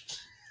English."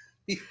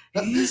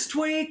 He's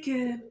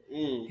tweaking.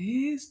 Mm.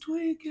 He's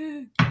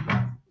tweaking.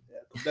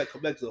 Yeah,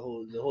 come back to the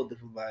whole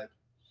different vibe.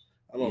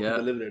 I don't know if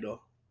people live there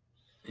though.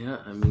 Yeah,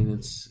 I mean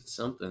it's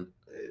something.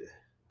 Yeah.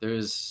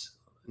 There's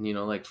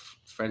like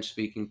French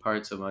speaking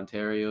parts of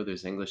Ontario.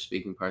 There's English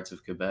speaking parts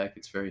of Quebec.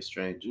 It's very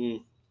strange.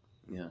 Mm.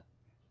 Yeah.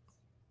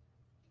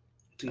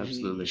 You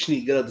Absolutely. just need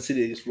to get out the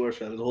city and explore,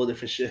 fam. It's a whole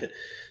different shit.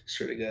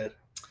 Swear to God.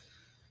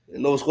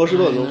 In Nova Scotia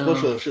though, Nova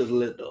Scotia shit is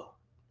lit though.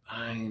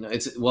 I know.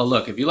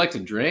 Look, if you like to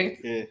drink,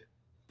 Yeah.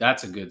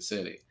 that's a good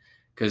city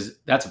because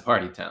that's a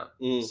party town.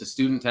 Mm. It's a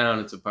student town.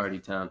 It's a party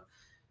town.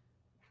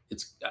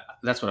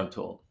 That's what I'm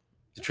told.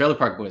 The Trailer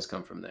Park Boys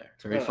come from there.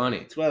 It's very funny.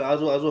 It's fine. I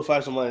was with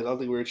 5 Somalians. I don't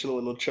think we were chilling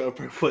with no Trailer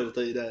Park Boys, I'll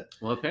tell you that.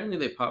 Well, apparently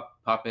they pop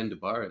into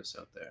bars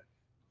out there.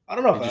 I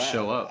don't know They if just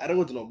show up. I don't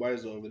go to no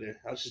bars though over there.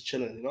 I was just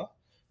chilling,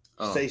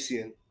 Oh.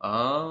 Sightseeing.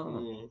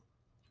 Oh,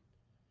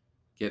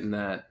 getting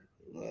that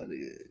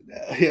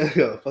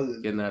Yeah, fuck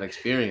it. getting that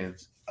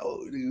experience.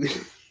 Oh, dude.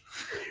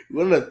 We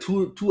went on a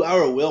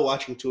 2-hour whale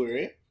watching tour,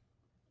 right?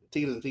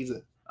 Take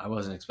it. I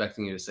wasn't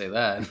expecting you to say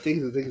that. Take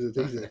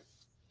it.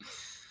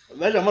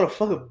 Imagine I'm on a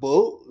fucking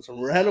boat with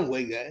some random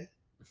white guy,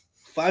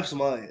 5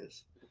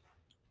 Somalians,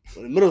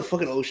 in the middle of the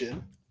fucking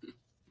ocean,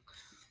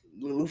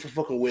 looking for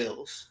fucking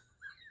whales.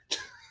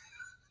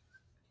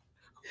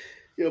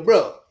 Yo,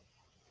 bro,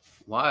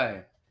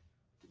 Why?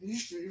 we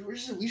just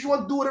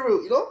want to do whatever,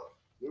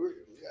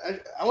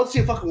 I want to see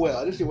a fucking whale.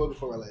 I didn't see a whale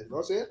before in my life. You know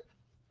what I'm saying?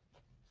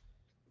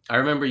 I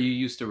remember you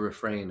used to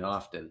refrain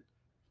often.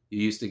 You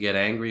used to get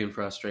angry and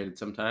frustrated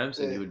sometimes,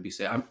 and Yeah. you would be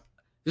saying,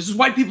 "This is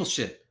white people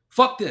shit.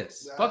 Fuck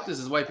this. Nah, Fuck this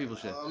is white people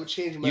shit." I'm gonna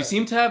change my. You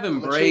seem to have I'm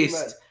gonna change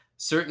embraced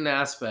certain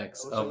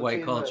aspects I'm of gonna white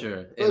change my- culture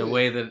Look in a at-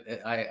 way that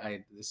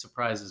it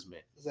surprises me.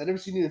 I've never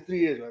seen you in 3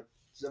 years, man.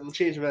 So I'm gonna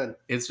change, man.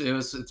 It's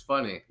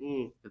funny.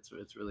 Mm. It's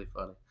really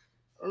funny.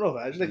 I don't know,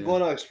 man. I just like Yeah.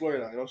 going out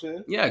exploring now. You know what I'm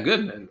saying? Yeah,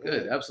 good man.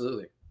 Good, Yeah.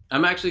 absolutely.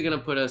 I'm actually gonna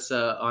put us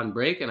on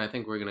break, and I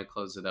think we're gonna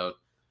close it out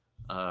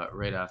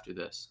right after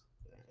this.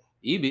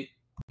 EB.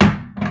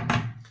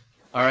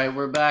 All right,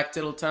 we're back.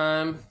 Tittle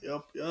time.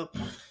 Yup.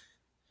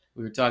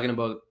 We were talking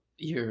about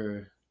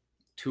your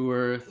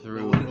tour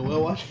through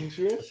Whale watching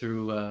experience.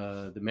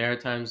 the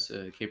Maritimes,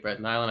 Cape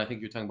Breton Island. I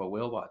think you're talking about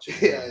whale watching.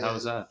 Yeah, How yeah.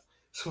 was that?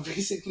 So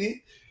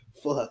basically,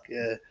 fuck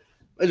yeah.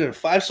 Imagine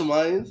 5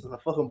 Somalians on a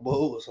fucking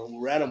boat with some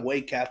random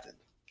white captain,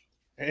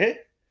 right?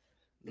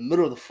 In the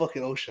middle of the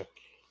fucking ocean,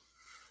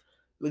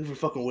 looking for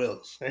fucking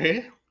whales,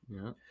 right?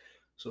 Yeah.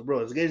 So,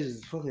 bro, this guy's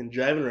just fucking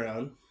driving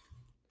around.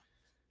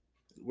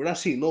 We're not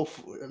seeing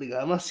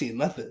I'm not seeing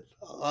nothing.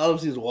 All I'm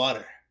seeing is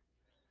water.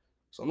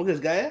 So I'm looking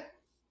at this guy.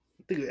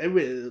 I think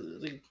everybody, I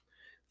think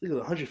it was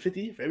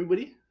 150 for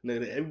everybody.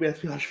 Everybody has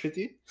to be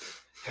 150.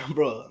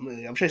 Bro, I'm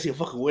trying to see a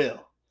fucking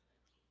whale.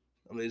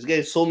 This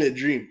guy sold me a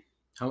dream.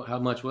 How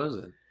much was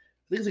it?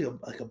 I think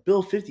it's like a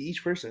bill 50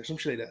 each person or some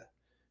shit like that.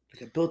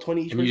 Like a bill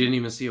 20 each And you person. didn't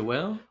even see a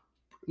whale?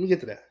 Let me get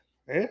to that.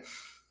 Right?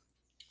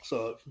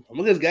 So I'm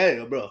looking at this guy and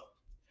I go, bro,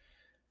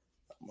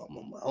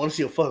 I want to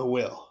see a fucking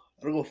whale.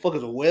 I don't go fuck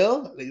as a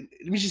whale. Like,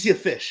 let me just see a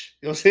fish.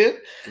 You know what I'm saying?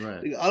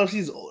 Right. Like, all I see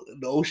is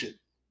the ocean.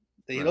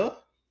 You Right. know?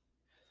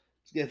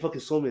 This guy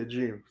fucking sold me a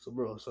dream. So,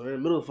 bro, so we're in the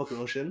middle of the fucking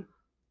ocean.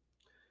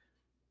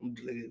 I'm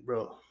like,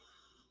 bro,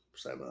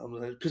 Sorry, man. I'm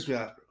like, piss me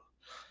off,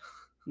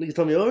 bro. Nigga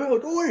told me, oh,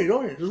 don't worry.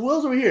 There's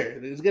whales over here.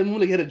 This guy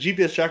moving like had a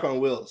GPS tracker on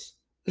whales.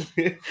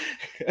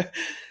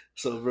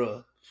 So,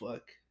 bro,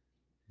 fuck.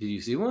 Did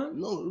you see one?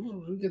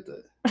 No, we get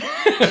that.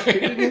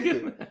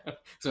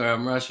 Sorry,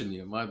 I'm rushing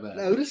you. My bad.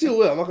 Nah, we didn't see a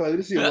whale. I'm not gonna lie, we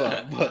didn't see a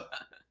whale. But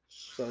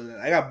so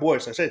I got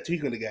bored, so I started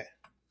tweaking the guy.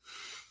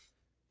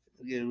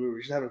 Again, we were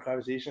just having a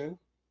conversation.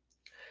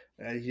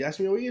 And he asked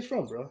me where he is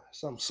from, bro.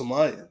 So I'm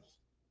Somalian.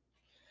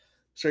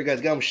 Sorry,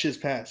 guys, got him shit's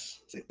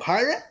pants. He's like,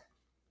 pirate?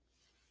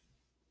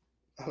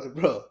 I'm like,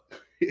 bro.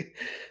 Looked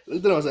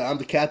at him, I was like, I'm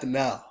the captain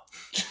now.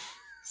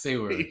 Say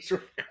word. He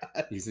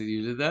You said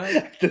you did that?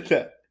 I did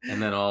that.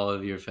 And then all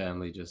of your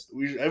family just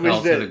I fell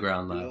wish to the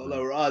ground you know, laughing. like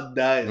we're all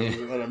dying.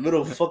 We're on the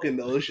middle of fucking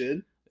the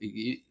ocean.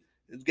 You-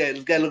 This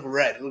guy look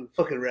red. He look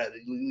fucking red.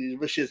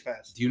 He's shit's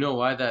pants. Do you know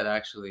why that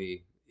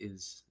actually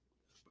is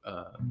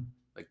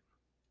like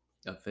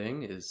a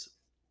thing? Is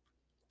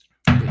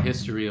the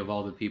history of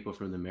all the people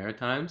from the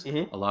Maritimes?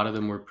 Mhm. A lot of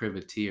them were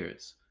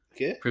privateers.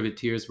 Okay?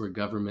 Privateers were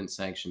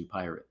government-sanctioned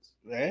pirates.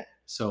 Right?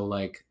 So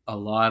like a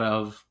lot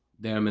of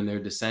them and their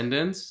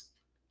descendants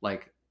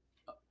like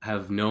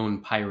have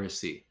known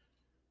piracy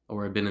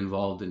or have been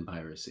involved in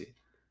piracy.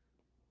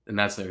 And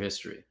that's their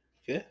history.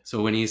 Okay?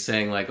 So when he's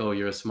saying like, oh,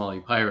 you're a Somali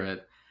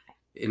pirate,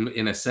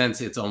 in a sense,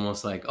 it's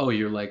almost like, oh,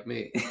 you're like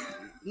me.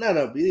 No,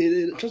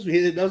 trust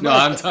me. That was No,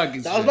 not I'm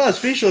talking That was shit. not his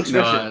facial No,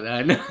 expression.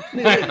 I know.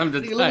 Nigga, I'm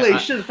nigga look like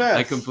shit fast.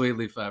 I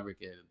completely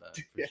fabricated that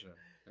for Yeah. sure.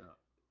 Yeah.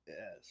 Yeah,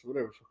 so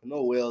whatever. Fucking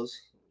no whales.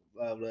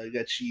 Blah, blah. You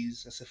got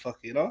cheese. I said, fuck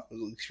it, you know? It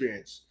was an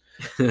experience.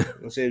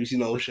 I'm saying, we seen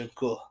the ocean.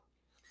 Cool.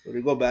 So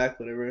we go back,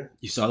 whatever.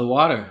 You saw the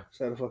water.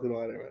 Saw the fucking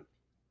water, man.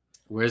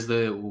 Where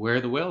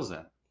are the whales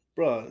at?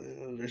 Bro,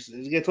 this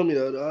guy told me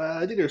that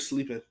I think they were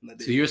sleeping that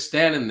day. So you're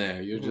standing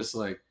there. You're Mhm. just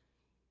like,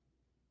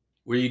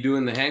 were you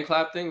doing the hand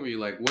clap thing? Were you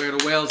like, where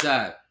the whales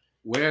at?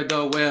 Where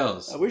the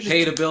whales? We're just-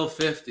 Pay the bill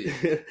 50.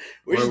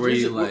 Or were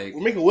you like-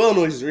 we're making whale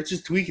noises. We're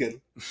just tweaking.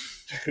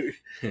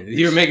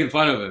 You're making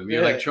fun of him.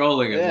 You're Yeah. like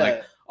trolling him. Yeah.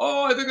 Like,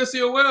 oh, I think I see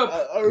a whale.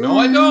 I No,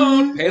 I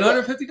don't. Paid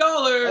I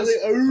 $150. was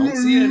like, Don't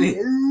see any. I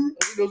think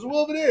there's a whale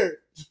over there.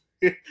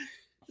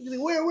 He's like,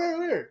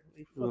 where? Like,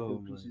 Oh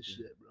fucking my piece of God.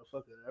 shit, bro.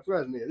 Fuck it. I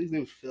forgot his name. His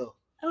name was Phil.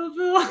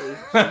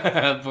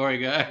 Poor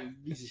guy.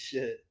 Piece of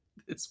shit.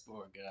 This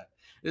poor guy.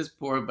 This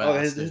poor Oh,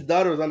 his bastard.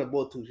 daughter was on the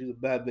boat too. She's a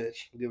bad bitch.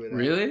 I'll give it that.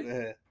 Really?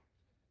 Yeah.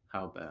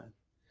 How bad?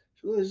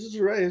 It's just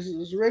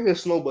it's a regular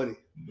snow bunny.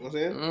 You know what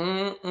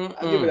I'm saying?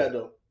 I'll give it that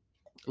though.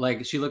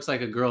 Like, she looks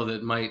like a girl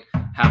that might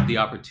have the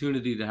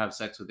opportunity to have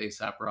sex with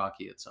ASAP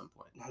Rocky at some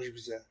point.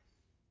 100%.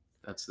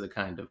 That's the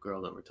kind of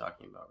girl that we're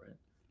talking about, right?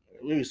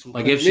 Maybe some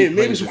Like, if she maybe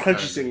plays some her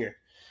country card. singer.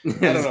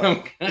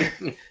 Some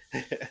know.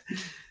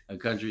 a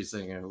country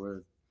singer.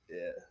 Where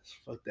Yeah,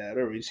 fuck that.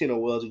 Whatever. You seen the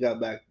whales? We got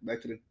back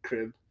to the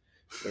crib.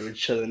 We were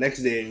chilling. The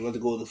next day, we went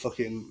to go to the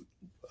fucking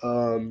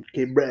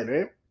Cape Breton,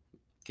 right?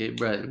 Cape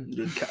Breton.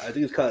 I think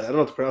it's called. I don't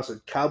know how to pronounce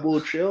it. Cabo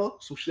Trail,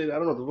 some shit. I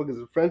don't know what the fuck is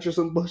it, French or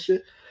some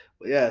bullshit.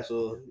 But yeah,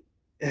 so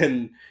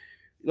and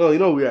you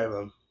know we are,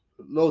 man.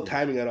 No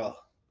timing at all.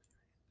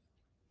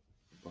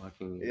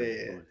 Walking.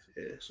 Yeah.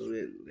 So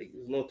like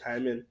there's no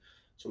timing.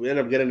 So we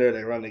ended up getting there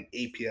like around like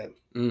 8 p.m.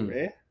 Mm.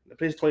 Right? The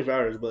place is 24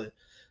 hours, but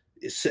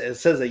it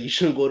says that you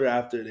shouldn't go there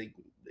after like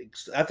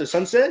after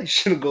sunset. You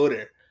shouldn't go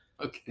there.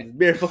 Okay.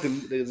 Bear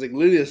fucking. There's like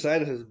literally a sign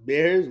that says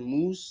bears,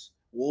 moose,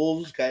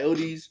 wolves,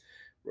 coyotes.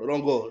 Bro,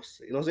 don't go.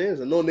 You know what I'm saying?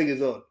 It's a no nigga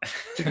zone.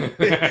 You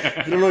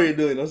don't know what you're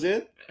doing. You know what I'm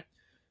saying?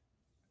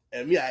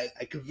 And me, I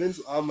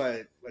convinced all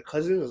my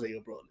cousins. I was like,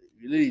 yo, bro,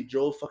 you literally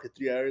drove fucking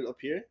 3 hours up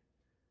here.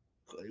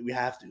 We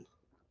have to. You know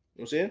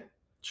what I'm saying?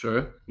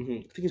 Sure.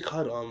 Mm-hmm. I think it's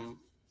called I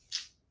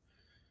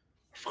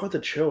forgot what the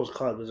trail was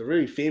called. It was a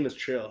very famous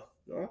trail.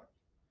 You know?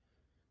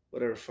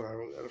 Whatever. I forgot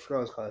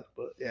what it's called.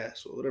 But yeah,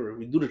 so whatever.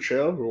 We do the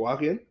trail. We're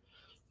walking.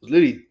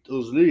 It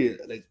was literally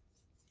like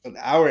an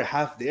hour and a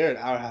half there, an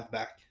hour and a half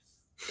back.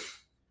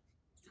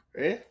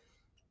 Right?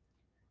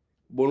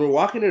 When we're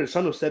walking there, the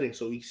sun was setting,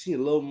 so you see a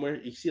little more.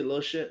 You see a little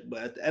shit,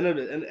 but at the end of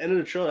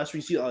the trail, that's where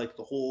you see like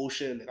the whole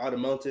ocean, like all the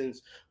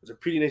mountains. It's a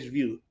pretty nice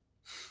view.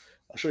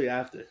 I'll show you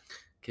after.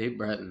 Cape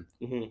Breton.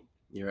 Mm-hmm.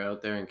 You're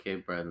out there in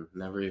Cape Breton.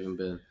 Never even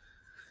been.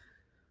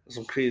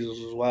 Some crazy. This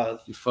was wild.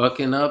 You're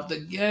fucking up the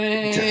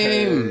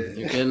game.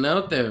 You're getting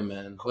out there,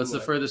 man. What's the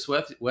on. furthest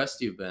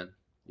west you've been?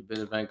 You've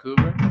been in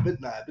Vancouver? I bit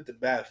the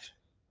Banff.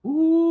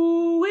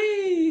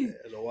 Ooh-wee. Yeah,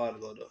 it was a while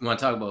ago though. You want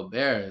to talk about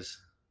bears?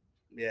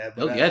 Yeah,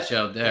 They'll get you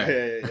out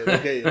there. Yeah,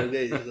 okay.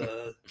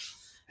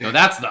 No,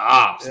 that's the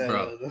ops, Yeah,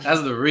 bro. no.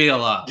 That's the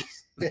real ops.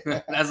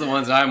 That's the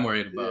ones I'm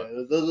worried about.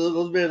 Yeah,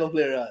 those bears don't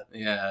play around.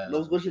 Yeah.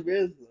 Those bushy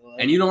bears.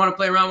 And you don't want to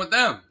play around with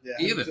them yeah,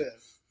 either. 100%. I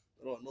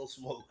don't want no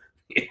smoke.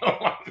 You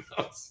don't want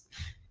those.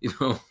 You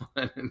don't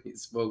want any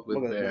smoke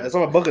with bears. It's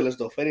on my bucket list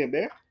though. Fighting a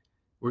bear?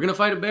 We're gonna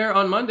fight a bear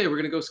on Monday. We're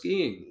gonna go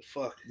skiing.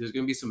 Fuck. There's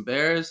gonna be some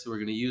bears. We're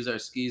gonna use our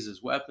skis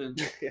as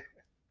weapons.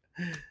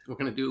 We're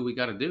gonna do what we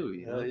gotta do.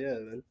 You know? Hell yeah,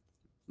 man.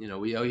 You know,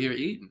 we out here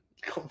eating.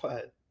 Come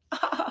on.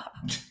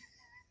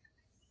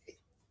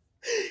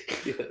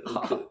 Yeah,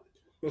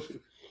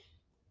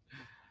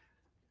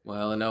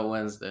 Wild Out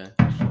Wednesday.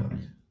 Fuck.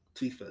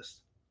 Tweet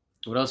Fest.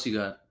 What else you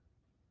got?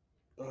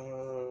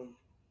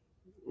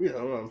 Yeah,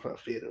 I'm trying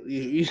to fade it.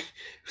 You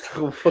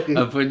fucking.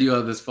 I'm putting you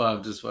on the spot.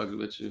 I'm just fucking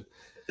with you.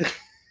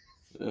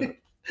 Yeah.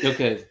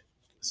 Okay,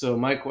 so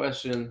my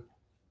question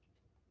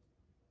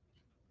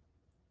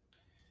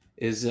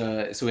is: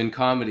 so in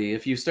comedy,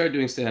 if you start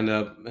doing stand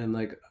up, and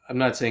like, I'm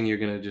not saying you're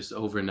gonna just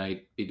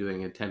overnight be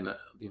doing it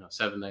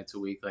 7 nights a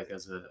week, like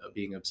as a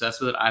being obsessed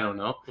with it. I don't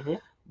know,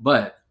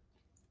 but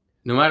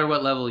no matter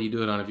what level you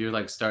do it on, if you're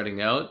like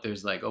starting out,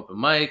 there's like open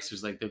mics,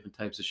 there's like different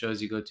types of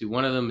shows you go to.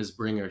 One of them is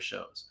bringer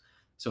shows.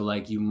 So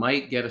like you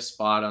might get a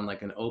spot on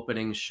like an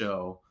opening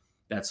show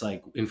that's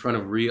like in front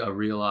of a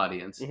real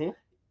audience,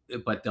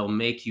 but they'll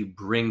make you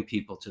bring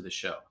people to the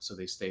show. So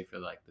they stay for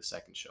like the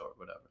second show or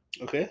whatever.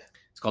 Okay.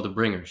 It's called a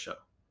bringer show.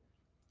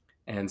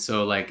 And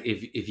so like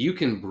if you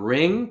can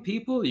bring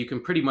people, you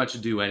can pretty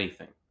much do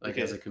anything like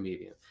as a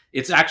comedian.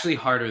 It's actually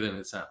harder than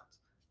it sounds.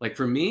 Like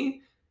for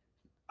me,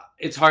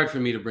 it's hard for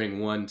me to bring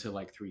 1 to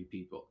like 3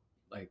 people.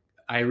 Like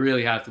I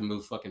really have to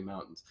move fucking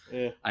mountains.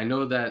 Yeah. I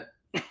know that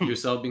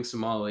yourself being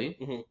Somali,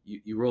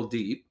 you roll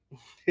deep.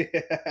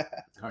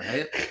 All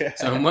right.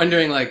 So I'm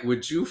wondering, like,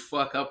 would you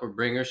fuck up a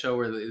bringer show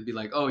where it'd be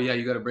like, oh yeah,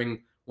 you got to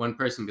bring 1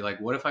 person? Be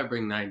like, what if I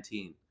bring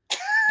 19?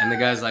 And the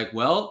guy's like,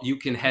 well, you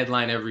can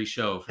headline every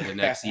show for the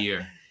next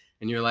year.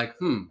 And you're like,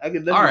 I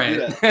could all definitely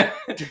do right.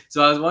 that.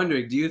 So I was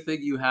wondering, do you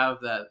think you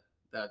have that?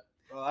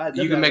 Oh,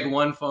 You can make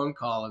 1 phone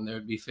call and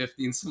there'd be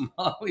 15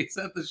 Somalis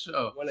at the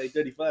show. More like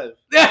 35.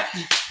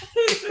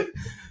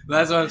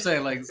 That's what I'm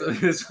saying. Like, so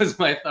this was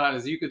my thought: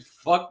 is you could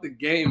fuck the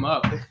game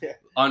up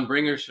on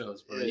bringer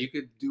shows, bro. Yeah. You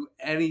could do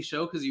any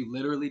show because you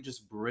literally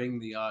just bring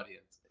the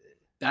audience.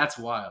 That's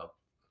wild.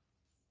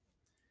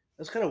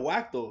 That's kind of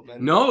whack, though,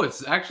 man. No,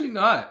 it's actually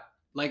not.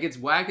 Like, it's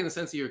whack in the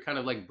sense that you're kind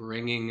of like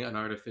bringing an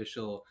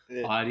artificial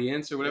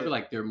audience or whatever. Yeah.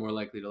 Like, they're more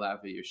likely to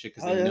laugh at your shit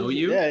because they know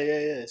you.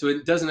 Yeah. So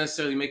it doesn't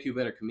necessarily make you a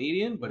better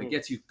comedian, but it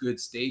gets you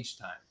good stage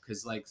time.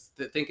 Because like,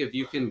 think if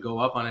you can go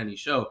up on any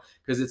show,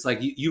 because it's like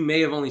you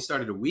may have only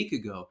started a week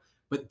ago,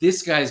 but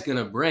this guy's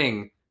gonna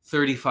bring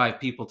 35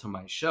 people to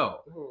my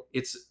show.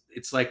 It's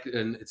like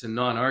it's a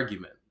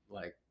non-argument.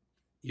 Like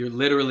you're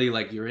literally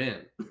like you're in.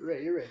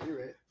 You're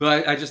right.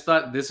 But I just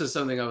thought this is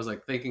something I was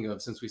like thinking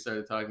of since we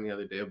started talking the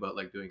other day about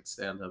like doing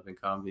stand-up and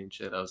comedy and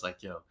shit. I was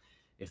like, yo,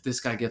 if this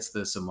guy gets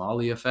the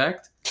Somali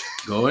effect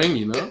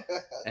going,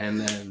 and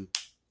then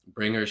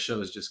bringer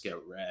shows just get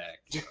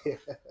wrecked.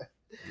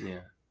 Yeah.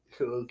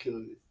 It'll kill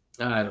you.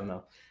 I don't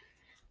know.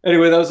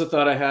 Anyway, that was a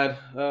thought I had.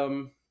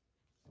 I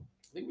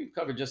think we've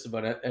covered just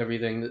about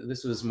everything.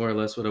 This was more or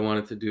less what I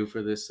wanted to do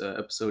for this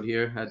episode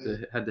here. Had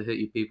to hit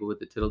you people with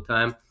the tittle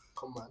time.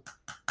 Come on.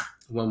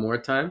 One more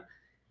time.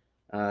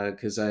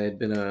 Because I had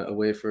been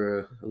away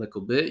for a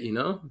little bit, You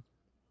know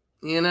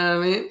what I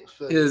mean?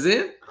 Is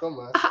it? Come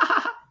on.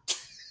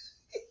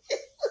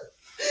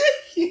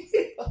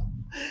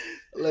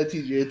 Let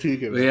TJ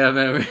tweaking. Yeah,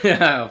 man.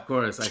 Yeah, of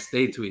course. I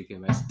stay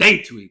tweaking,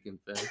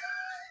 fam.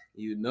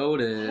 You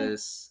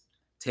notice.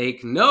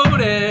 Take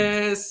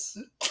notice.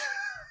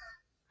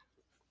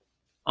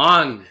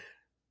 On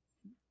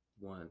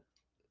 1.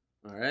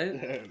 All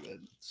right?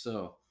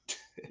 So,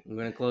 I'm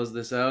going to close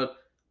this out.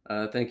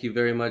 Thank you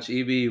very much,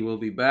 EB. You will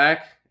be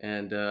back,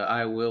 and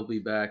I will be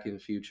back in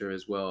future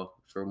as well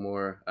for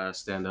more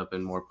stand-up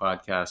and more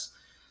podcasts.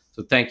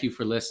 So thank you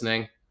for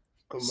listening.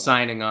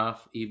 Signing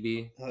off,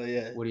 EB. Oh,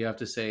 yeah. What do you have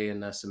to say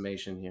in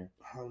summation here?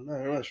 Not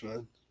very much, man. You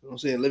know what I'm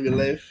saying? Live your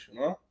life,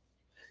 You're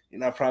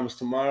not promised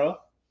tomorrow.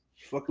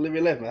 Fucking live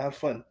your life, man. Have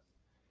fun.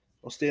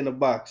 Don't stay in the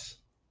box.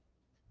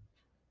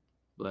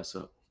 Bless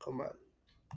up. Come on.